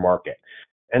 huge market.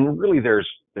 And really there's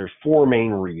 4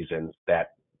 main reasons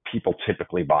that people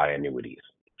typically buy annuities.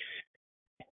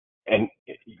 And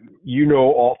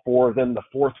all 4 of them. The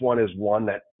 4th one is one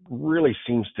that really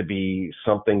seems to be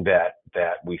something that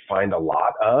we find a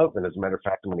lot of. And as a matter of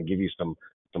fact, I'm going to give you some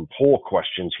poll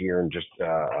questions here in just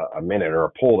a minute, or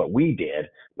a poll that we did,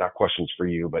 not questions for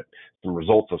you, but some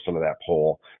results of some of that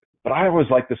poll. But I always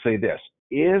like to say this,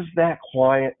 is that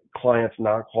client's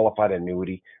non-qualified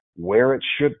annuity where it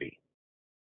should be?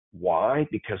 Why?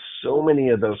 Because so many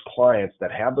of those clients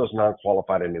that have those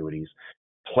non-qualified annuities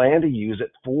plan to use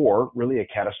it for really a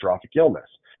catastrophic illness.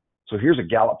 So here's a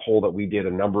Gallup poll that we did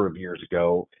a number of years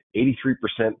ago.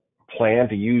 83% plan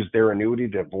to use their annuity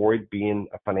to avoid being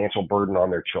a financial burden on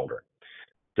their children.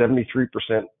 73%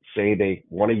 say they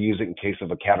want to use it in case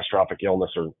of a catastrophic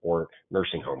illness or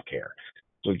nursing home care.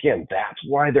 So again, that's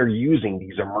why they're using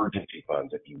these emergency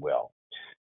funds, if you will.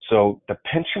 So the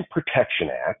Pension Protection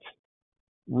Act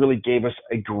really gave us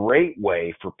a great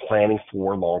way for planning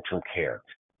for long-term care.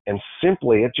 And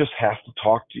simply, it just has to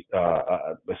talk to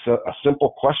a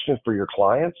simple question for your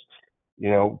clients.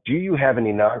 Do you have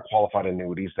any non-qualified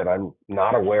annuities that I'm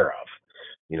not aware of?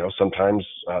 Sometimes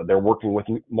they're working with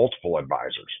multiple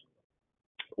advisors.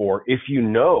 Or if you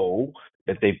know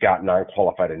that they've got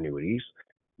non-qualified annuities,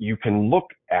 you can look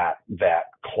at that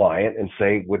client and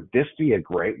say, would this be a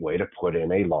great way to put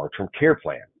in a long-term care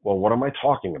plan? Well, what am I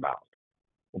talking about?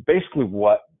 Well, basically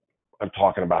what I'm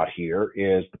talking about here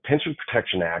is the Pension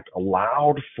Protection Act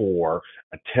allowed for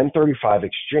a 1035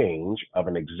 exchange of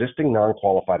an existing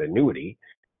non-qualified annuity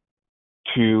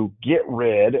to get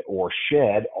rid or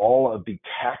shed all of the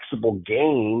taxable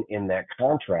gain in that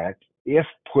contract if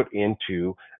put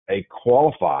into a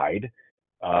qualified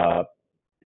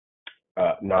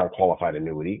non-qualified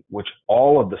annuity, which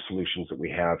all of the solutions that we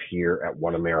have here at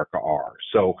OneAmerica are.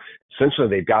 So essentially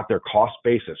they've got their cost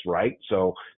basis, right?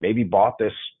 So maybe bought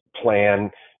this plan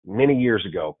many years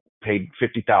ago, paid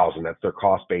 $50,000, that's their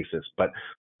cost basis. But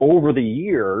over the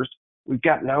years, we've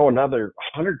got now another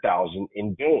 $100,000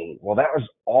 in gain. Well, that was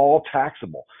all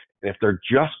taxable. And if they're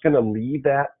just going to leave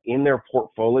that in their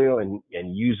portfolio and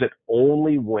use it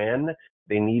only when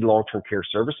they need long-term care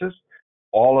services,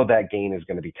 all of that gain is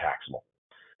going to be taxable.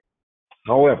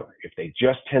 However, if they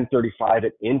just 1035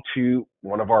 it into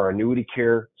one of our annuity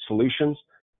care solutions,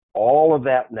 all of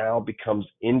that now becomes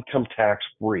income tax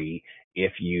free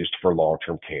if used for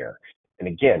long-term care. And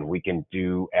again, we can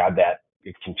add that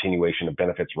continuation of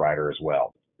benefits rider as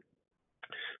well.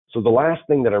 So the last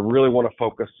thing that I really want to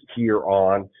focus here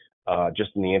on,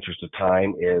 just in the interest of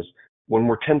time, is when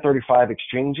we're 1035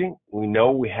 exchanging, we know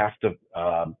we have to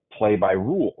play by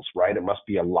rules, right? It must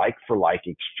be a like-for-like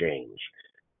exchange.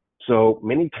 So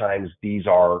many times these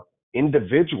are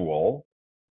individual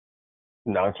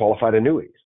non-qualified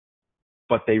annuities,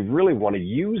 but they really want to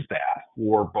use that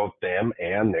for both them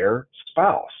and their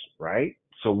spouse, right?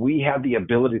 So we have the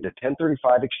ability to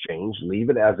 1035 exchange, leave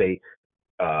it as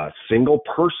a single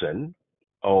person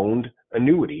owned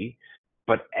annuity,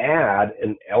 but add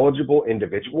an eligible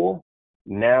individual,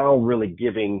 now really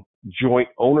giving joint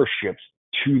ownerships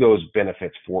to those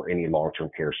benefits for any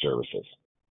long-term care services.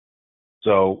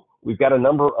 So we've got a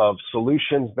number of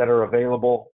solutions that are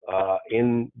available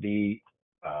in the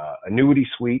annuity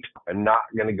suite. I'm not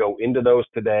going to go into those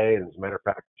today. As a matter of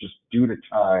fact, just due to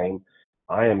time,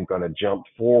 I am going to jump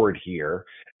forward here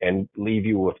and leave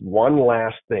you with one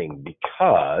last thing,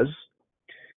 because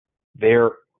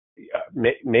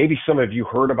maybe some of you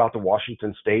heard about the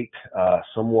Washington State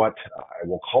somewhat, I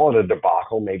will call it a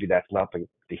debacle. Maybe that's not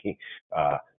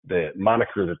the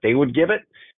moniker that they would give it,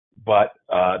 but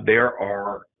there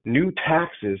are new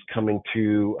taxes coming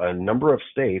to a number of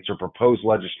states, or proposed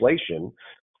legislation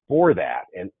for that.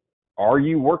 And are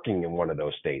you working in one of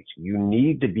those states? You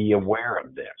need to be aware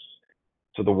of this.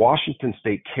 So the Washington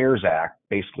State CARES Act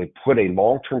basically put a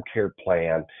long-term care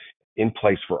plan in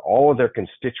place for all of their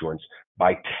constituents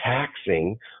by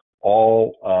taxing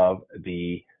all of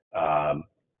the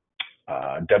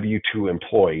W-2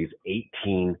 employees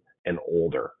 18 and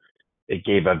older. It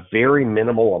gave a very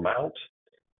minimal amount,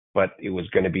 but it was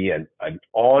going to be an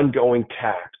ongoing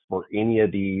tax for any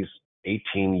of these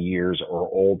 18 years or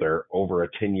older over a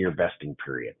 10-year vesting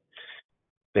period.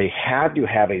 They had to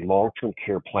have a long-term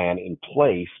care plan in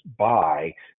place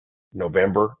by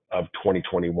November of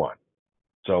 2021.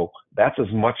 So that's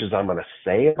as much as I'm going to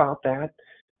say about that.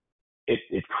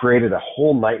 It created a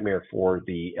whole nightmare for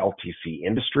the LTC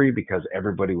industry because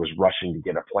everybody was rushing to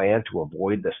get a plan to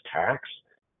avoid this tax.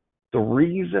 The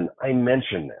reason I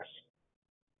mention this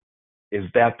is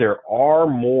that there are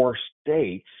more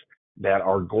states that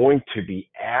are going to be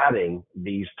adding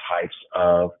these types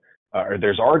of, or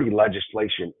there's already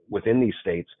legislation within these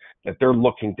states that they're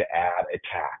looking to add a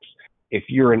tax. If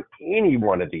you're in any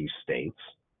one of these states,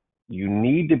 you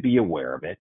need to be aware of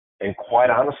it. And quite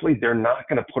honestly, they're not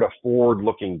going to put a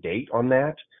forward-looking date on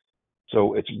that.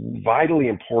 So it's vitally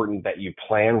important that you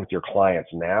plan with your clients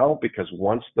now, because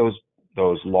once those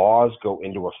laws go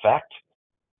into effect,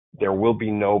 there will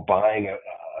be no buying a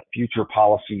future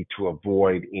policy to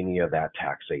avoid any of that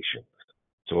taxation.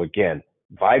 So again,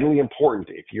 vitally important.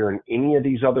 If you're in any of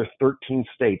these other 13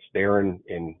 states, they're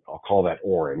in I'll call that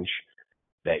orange,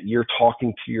 that you're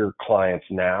talking to your clients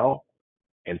now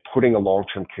and putting a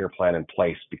long-term care plan in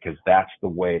place, because that's the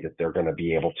way that they're going to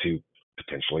be able to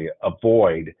potentially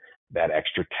avoid that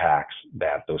extra tax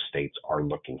that those states are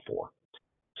looking for.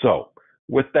 So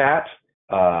with that,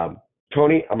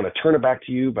 Tony, I'm going to turn it back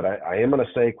to you, but I am going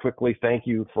to say quickly thank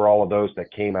you for all of those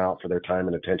that came out for their time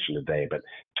and attention today. But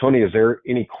Tony, is there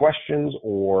any questions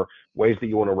or ways that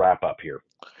you want to wrap up here?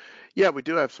 Yeah, we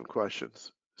do have some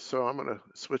questions. So I'm going to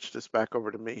switch this back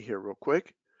over to me here real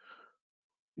quick.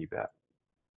 You bet.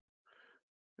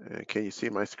 And can you see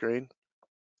my screen?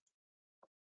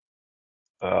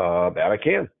 That I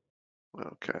can.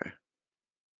 Okay.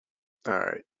 All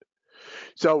right.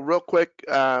 So real quick,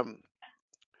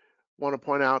 want to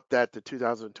point out that the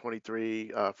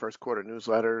 2023 first quarter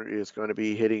newsletter is going to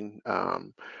be hitting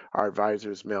our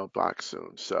advisors' mailbox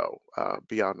soon. So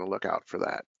be on the lookout for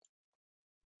that.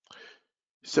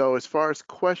 So as far as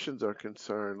questions are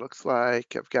concerned, looks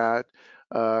like I've got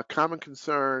common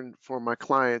concern for my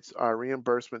clients are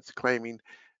reimbursements claiming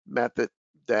method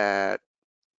that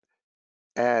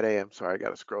I'm sorry, I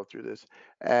got to scroll through this,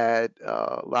 add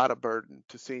a lot of burden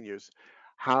to seniors.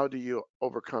 How do you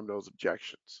overcome those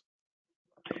objections?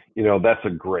 That's a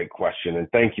great question, and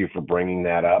thank you for bringing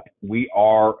that up. We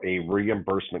are a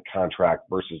reimbursement contract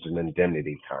versus an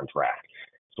indemnity contract.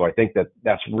 So I think that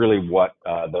that's really what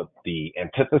the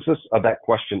antithesis of that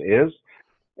question is.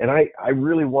 And I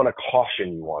really want to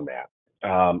caution you on that.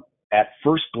 At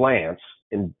first glance,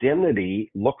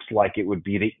 indemnity looks like it would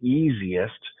be the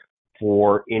easiest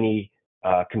for any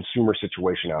consumer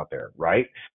situation out there, right?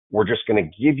 We're just going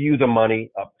to give you the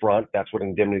money up front. That's what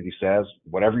indemnity says.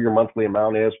 Whatever your monthly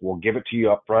amount is, we'll give it to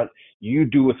you up front. You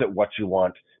do with it what you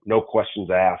want. No questions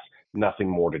asked, nothing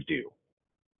more to do.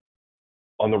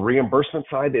 On the reimbursement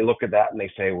side, they look at that and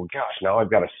they say, well, gosh, now I've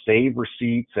got to save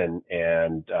receipts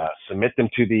and submit them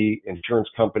to the insurance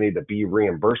company to be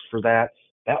reimbursed for that.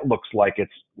 That looks like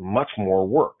it's much more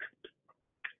work.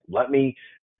 Let me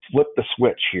flip the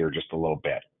switch here just a little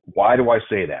bit. Why do I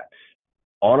say that?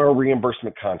 On our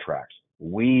reimbursement contracts,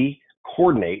 we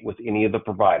coordinate with any of the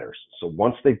providers. So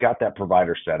once they've got that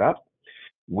provider set up,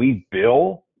 we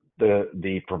bill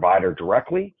the provider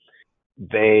directly.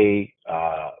 They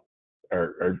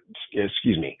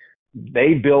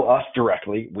they bill us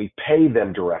directly, we pay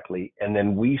them directly, and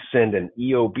then we send an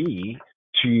EOB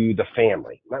to the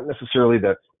family. Not necessarily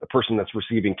the person that's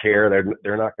receiving care.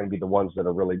 They're not going to be the ones that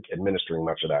are really administering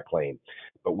much of that claim.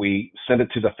 But we send it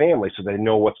to the family so they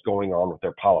know what's going on with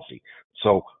their policy.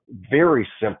 So very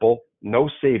simple, no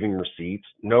saving receipts,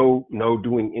 no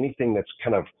doing anything that's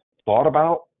kind of thought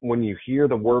about when you hear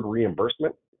the word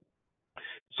reimbursement.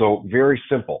 So very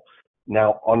simple.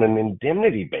 Now, on an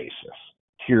indemnity basis,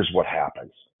 here's what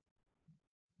happens.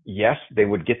 Yes, they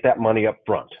would get that money up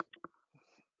front.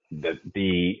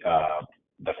 The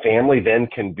family then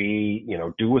can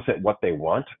do with it what they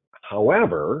want.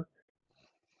 However,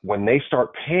 when they start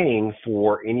paying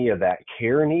for any of that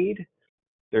care need,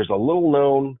 there's a little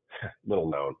known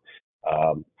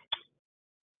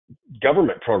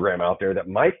government program out there that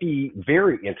might be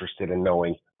very interested in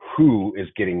knowing who is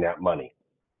getting that money.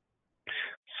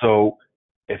 So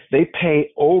if they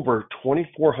pay over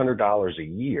 $2,400 a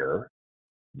year,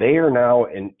 they are now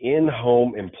an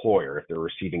in-home employer if they're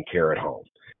receiving care at home.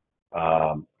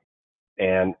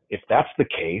 And if that's the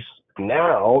case,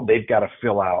 now they've got to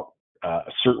fill out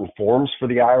certain forms for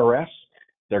the IRS.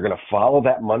 They're going to follow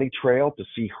that money trail to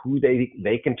see who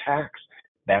they can tax.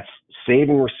 That's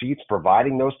saving receipts,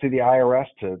 providing those to the IRS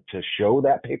to show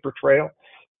that paper trail.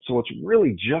 So it's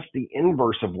really just the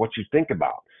inverse of what you think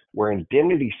about. Where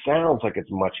indemnity sounds like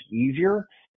it's much easier,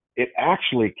 it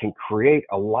actually can create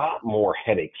a lot more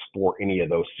headaches for any of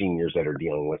those seniors that are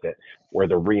dealing with it. Where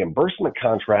the reimbursement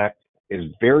contract is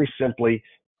very simply,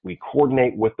 we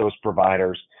coordinate with those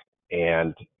providers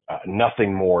and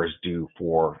nothing more is due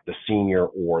for the senior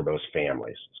or those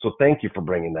families. So thank you for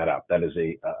bringing that up. That is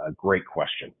a great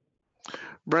question.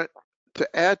 Brent,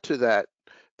 to add to that,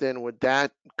 then would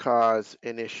that cause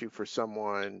an issue for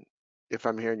someone, if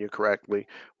I'm hearing you correctly,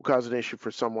 will cause an issue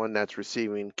for someone that's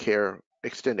receiving care,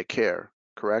 extended care,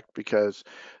 correct? Because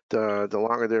the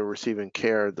longer they're receiving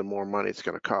care, the more money it's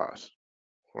going to cost.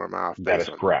 Or am I off base? That is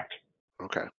correct.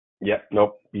 Okay. Yep.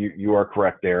 Nope. You are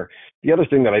correct there. The other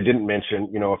thing that I didn't mention,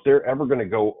 if they're ever going to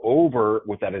go over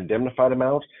with that indemnified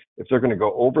amount, if they're going to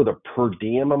go over the per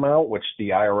diem amount, which the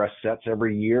IRS sets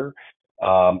every year,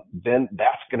 then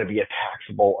that's going to be a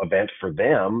taxable event for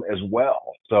them as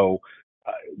well. So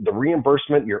the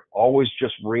reimbursement, you're always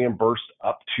just reimbursed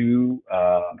up to,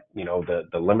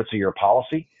 the limits of your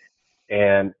policy.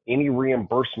 And any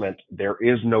reimbursement, there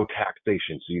is no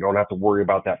taxation, so you don't have to worry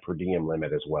about that per diem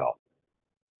limit as well.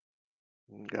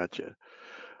 Gotcha.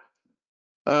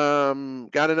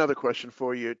 Got another question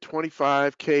for you.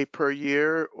 25K per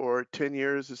year or 10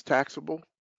 years is taxable?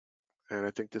 And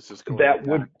I think this is going That back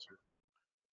would, to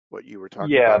what you were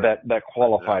talking yeah, about. that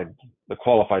qualified, the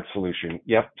qualified solution.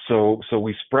 Yep. So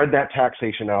we spread that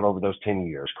taxation out over those 10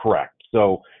 years. Correct.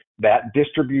 So that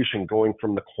distribution going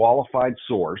from the qualified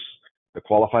source, the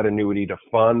qualified annuity, to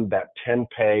fund that 10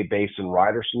 pay base and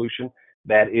rider solution,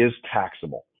 that is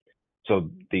taxable. So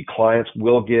the clients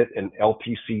will get an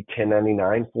LTC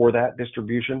 1099 for that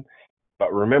distribution.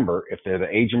 But remember, if they're the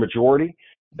age of majority,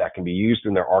 that can be used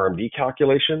in their RMD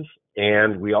calculations.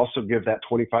 And we also give that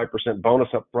 25% bonus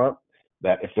up front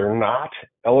that if they're not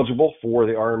eligible for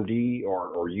the RMD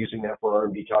or using that for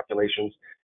RMD calculations,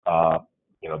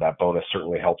 that bonus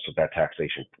certainly helps with that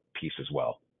taxation piece as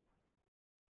well.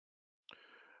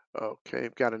 Okay,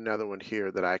 I've got another one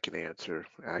here that I can answer.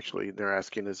 Actually, they're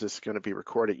asking, is this going to be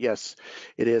recorded? Yes,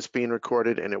 it is being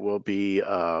recorded, and it will be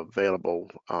available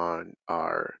on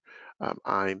our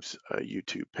IME's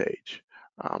YouTube page.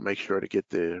 I'll make sure to get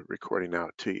the recording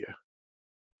out to you.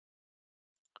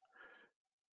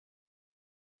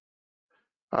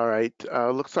 All right,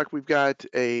 looks like we've got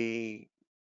a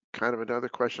kind of another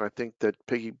question, I think, that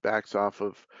piggybacks off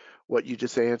of what you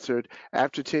just answered.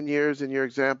 After 10 years in your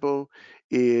example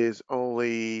is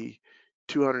only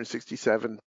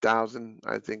 267,000.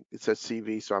 I think it says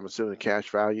CV, so I'm assuming cash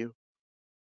value.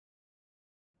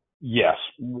 Yes,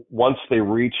 once they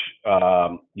reach,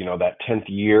 that 10th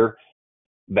year,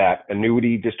 that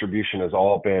annuity distribution has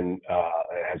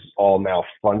all now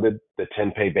funded the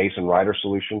 10 pay base and rider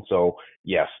solution. So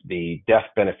yes, the death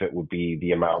benefit would be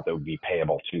the amount that would be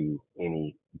payable to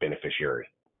any beneficiary.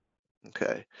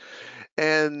 Okay.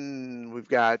 And we've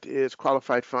got, is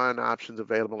qualified fund options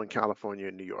available in California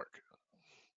and New York?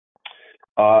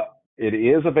 It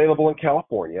is available in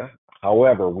California.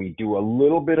 However, we do a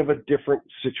little bit of a different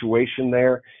situation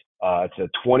there. It's a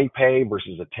 20 pay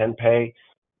versus a 10 pay.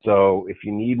 So if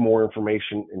you need more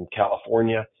information in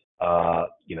California,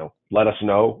 let us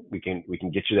know. We can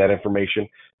get you that information.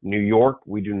 New York,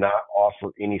 we do not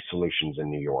offer any solutions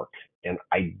in New York, and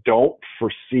I don't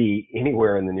foresee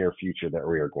anywhere in the near future that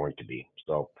we are going to be.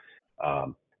 So,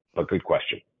 but good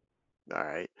question. All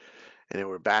right. And then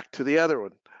we're back to the other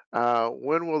one.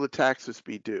 When will the taxes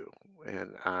be due?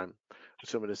 And I'm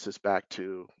assuming this is back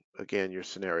to, again, your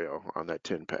scenario on that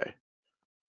 10 pay.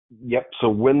 Yep. So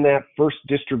when that first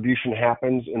distribution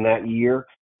happens in that year,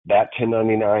 that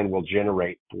 1099 will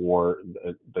generate for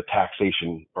the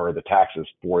taxation or the taxes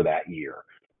for that year.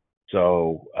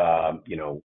 So,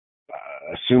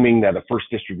 assuming that the first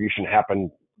distribution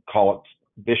happened, call it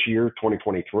this year,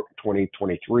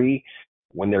 2023,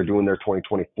 when they're doing their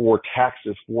 2024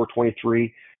 taxes for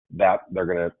 23, that they're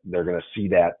gonna see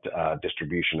that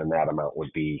distribution, and that amount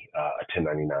would be a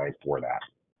 1099 for that.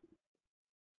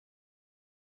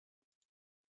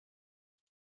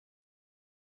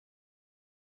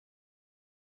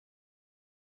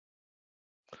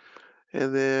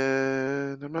 And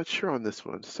then I'm not sure on this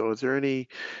one. So is there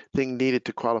anything needed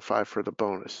to qualify for the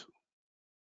bonus?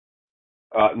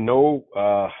 No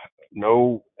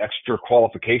extra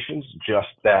qualifications, just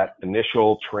that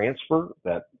initial transfer,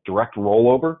 that direct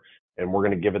rollover, and we're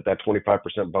going to give it that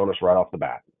 25% bonus right off the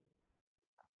bat.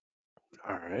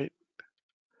 All right.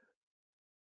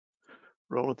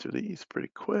 Rolling through these pretty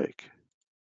quick.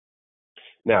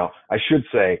 Now, I should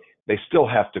say they still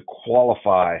have to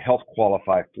health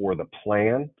qualify for the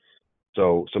plan.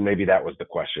 So maybe that was the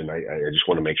question. I just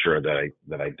want to make sure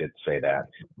that I did say that.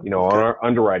 On our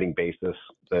underwriting basis,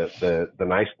 the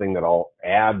nice thing that I'll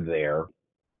add there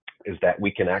is that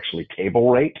we can actually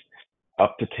table rate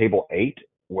up to table 8,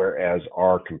 whereas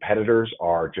our competitors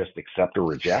are just accept or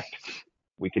reject.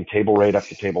 We can table rate up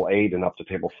to table 8, and up to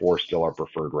table 4 still our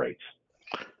preferred rates.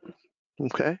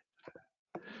 Okay.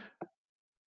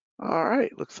 All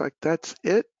right. Looks like that's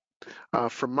it.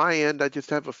 From my end, I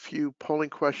just have a few polling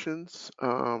questions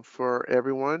for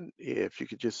everyone. If you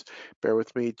could just bear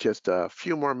with me just a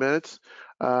few more minutes.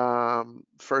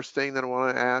 First thing that I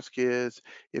want to ask is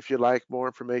if you'd like more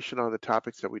information on the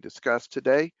topics that we discussed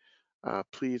today,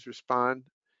 please respond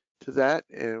to that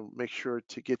and make sure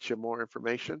to get you more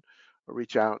information or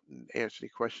reach out and answer any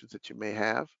questions that you may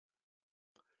have.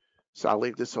 So I'll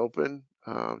leave this open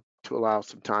to allow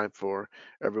some time for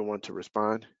everyone to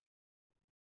respond.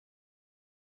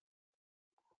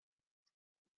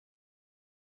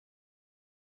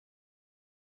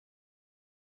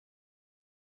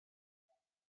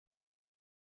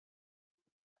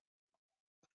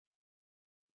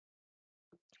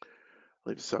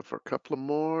 Leave this up for a couple of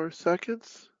more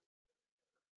seconds.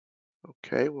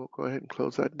 Okay, we'll go ahead and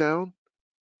close that down.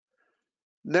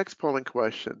 Next polling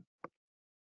question.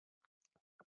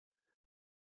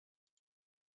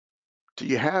 Do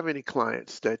you have any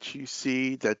clients that you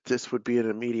see that this would be an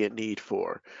immediate need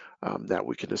for that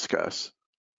we can discuss?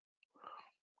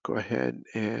 Go ahead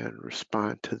and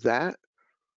respond to that,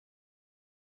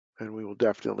 and we will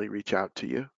definitely reach out to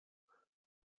you.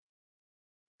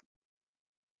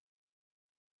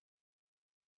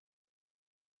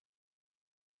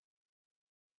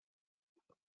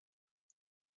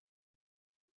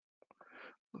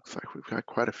 Looks like we've got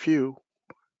quite a few.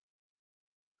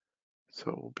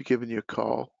 So we'll be giving you a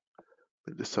call.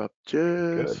 Leave this up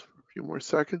just for a few more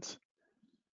seconds.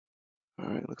 All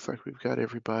right, looks like we've got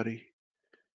everybody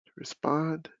to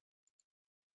respond.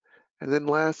 And then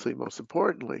lastly, most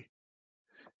importantly,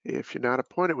 if you're not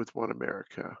appointed with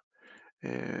OneAmerica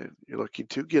and you're looking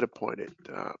to get appointed,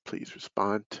 please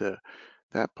respond to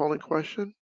that polling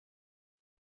question.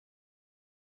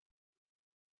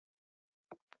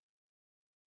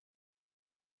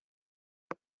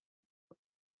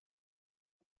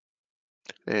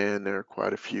 And there are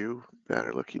quite a few that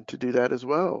are looking to do that as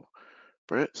well,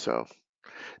 Brent. So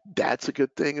that's a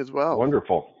good thing as well.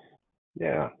 Wonderful.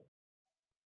 Yeah.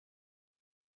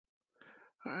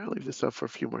 All right, leave this up for a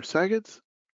few more seconds.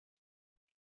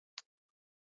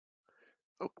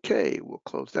 Okay, we'll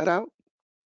close that out.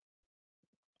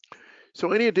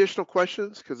 So any additional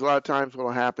questions? Because a lot of times what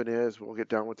will happen is we'll get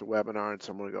done with the webinar and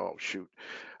someone will go, oh, shoot,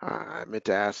 I meant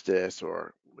to ask this,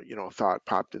 or a thought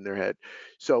popped in their head.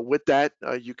 So with that,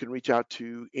 you can reach out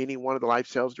to any one of the life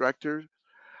sales directors.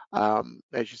 As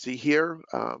you see here,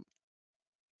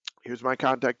 here's my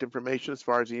contact information as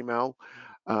far as email.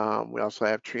 We also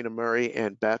have Trina Murray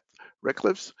and Beth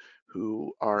Rickliffs,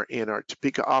 who are in our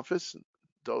Topeka office.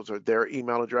 Those are their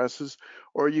email addresses,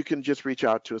 or you can just reach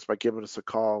out to us by giving us a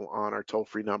call on our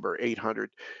toll-free number,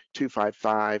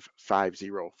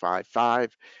 800-255-5055,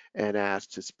 and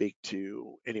ask to speak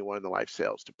to anyone in the life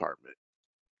sales department.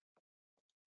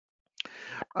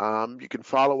 You can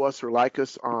follow us or like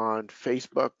us on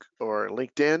Facebook or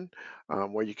LinkedIn,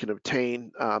 where you can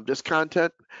obtain this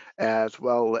content as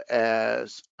well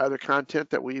as other content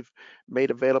that we've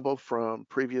made available from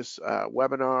previous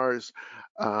webinars.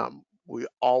 We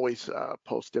always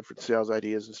post different sales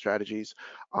ideas and strategies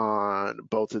on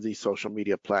both of these social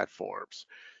media platforms.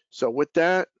 So with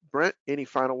that, Brent, any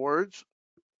final words?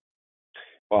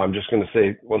 Well, I'm just going to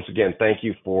say once again, thank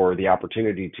you for the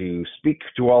opportunity to speak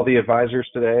to all the advisors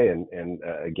today. And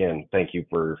again, thank you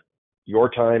for your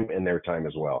time and their time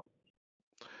as well.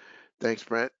 Thanks,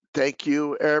 Brent. Thank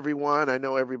you, everyone. I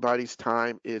know everybody's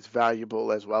time is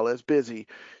valuable as well as busy,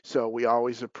 so we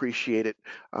always appreciate it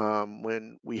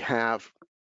when we have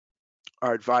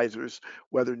our advisors,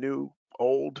 whether new,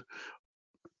 old,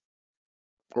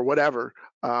 or whatever,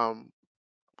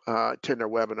 attend our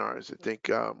webinars. I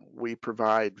think we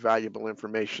provide valuable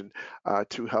information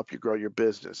to help you grow your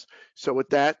business. So with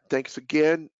that, thanks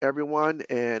again, everyone,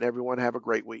 and everyone have a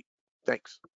great week.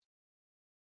 Thanks.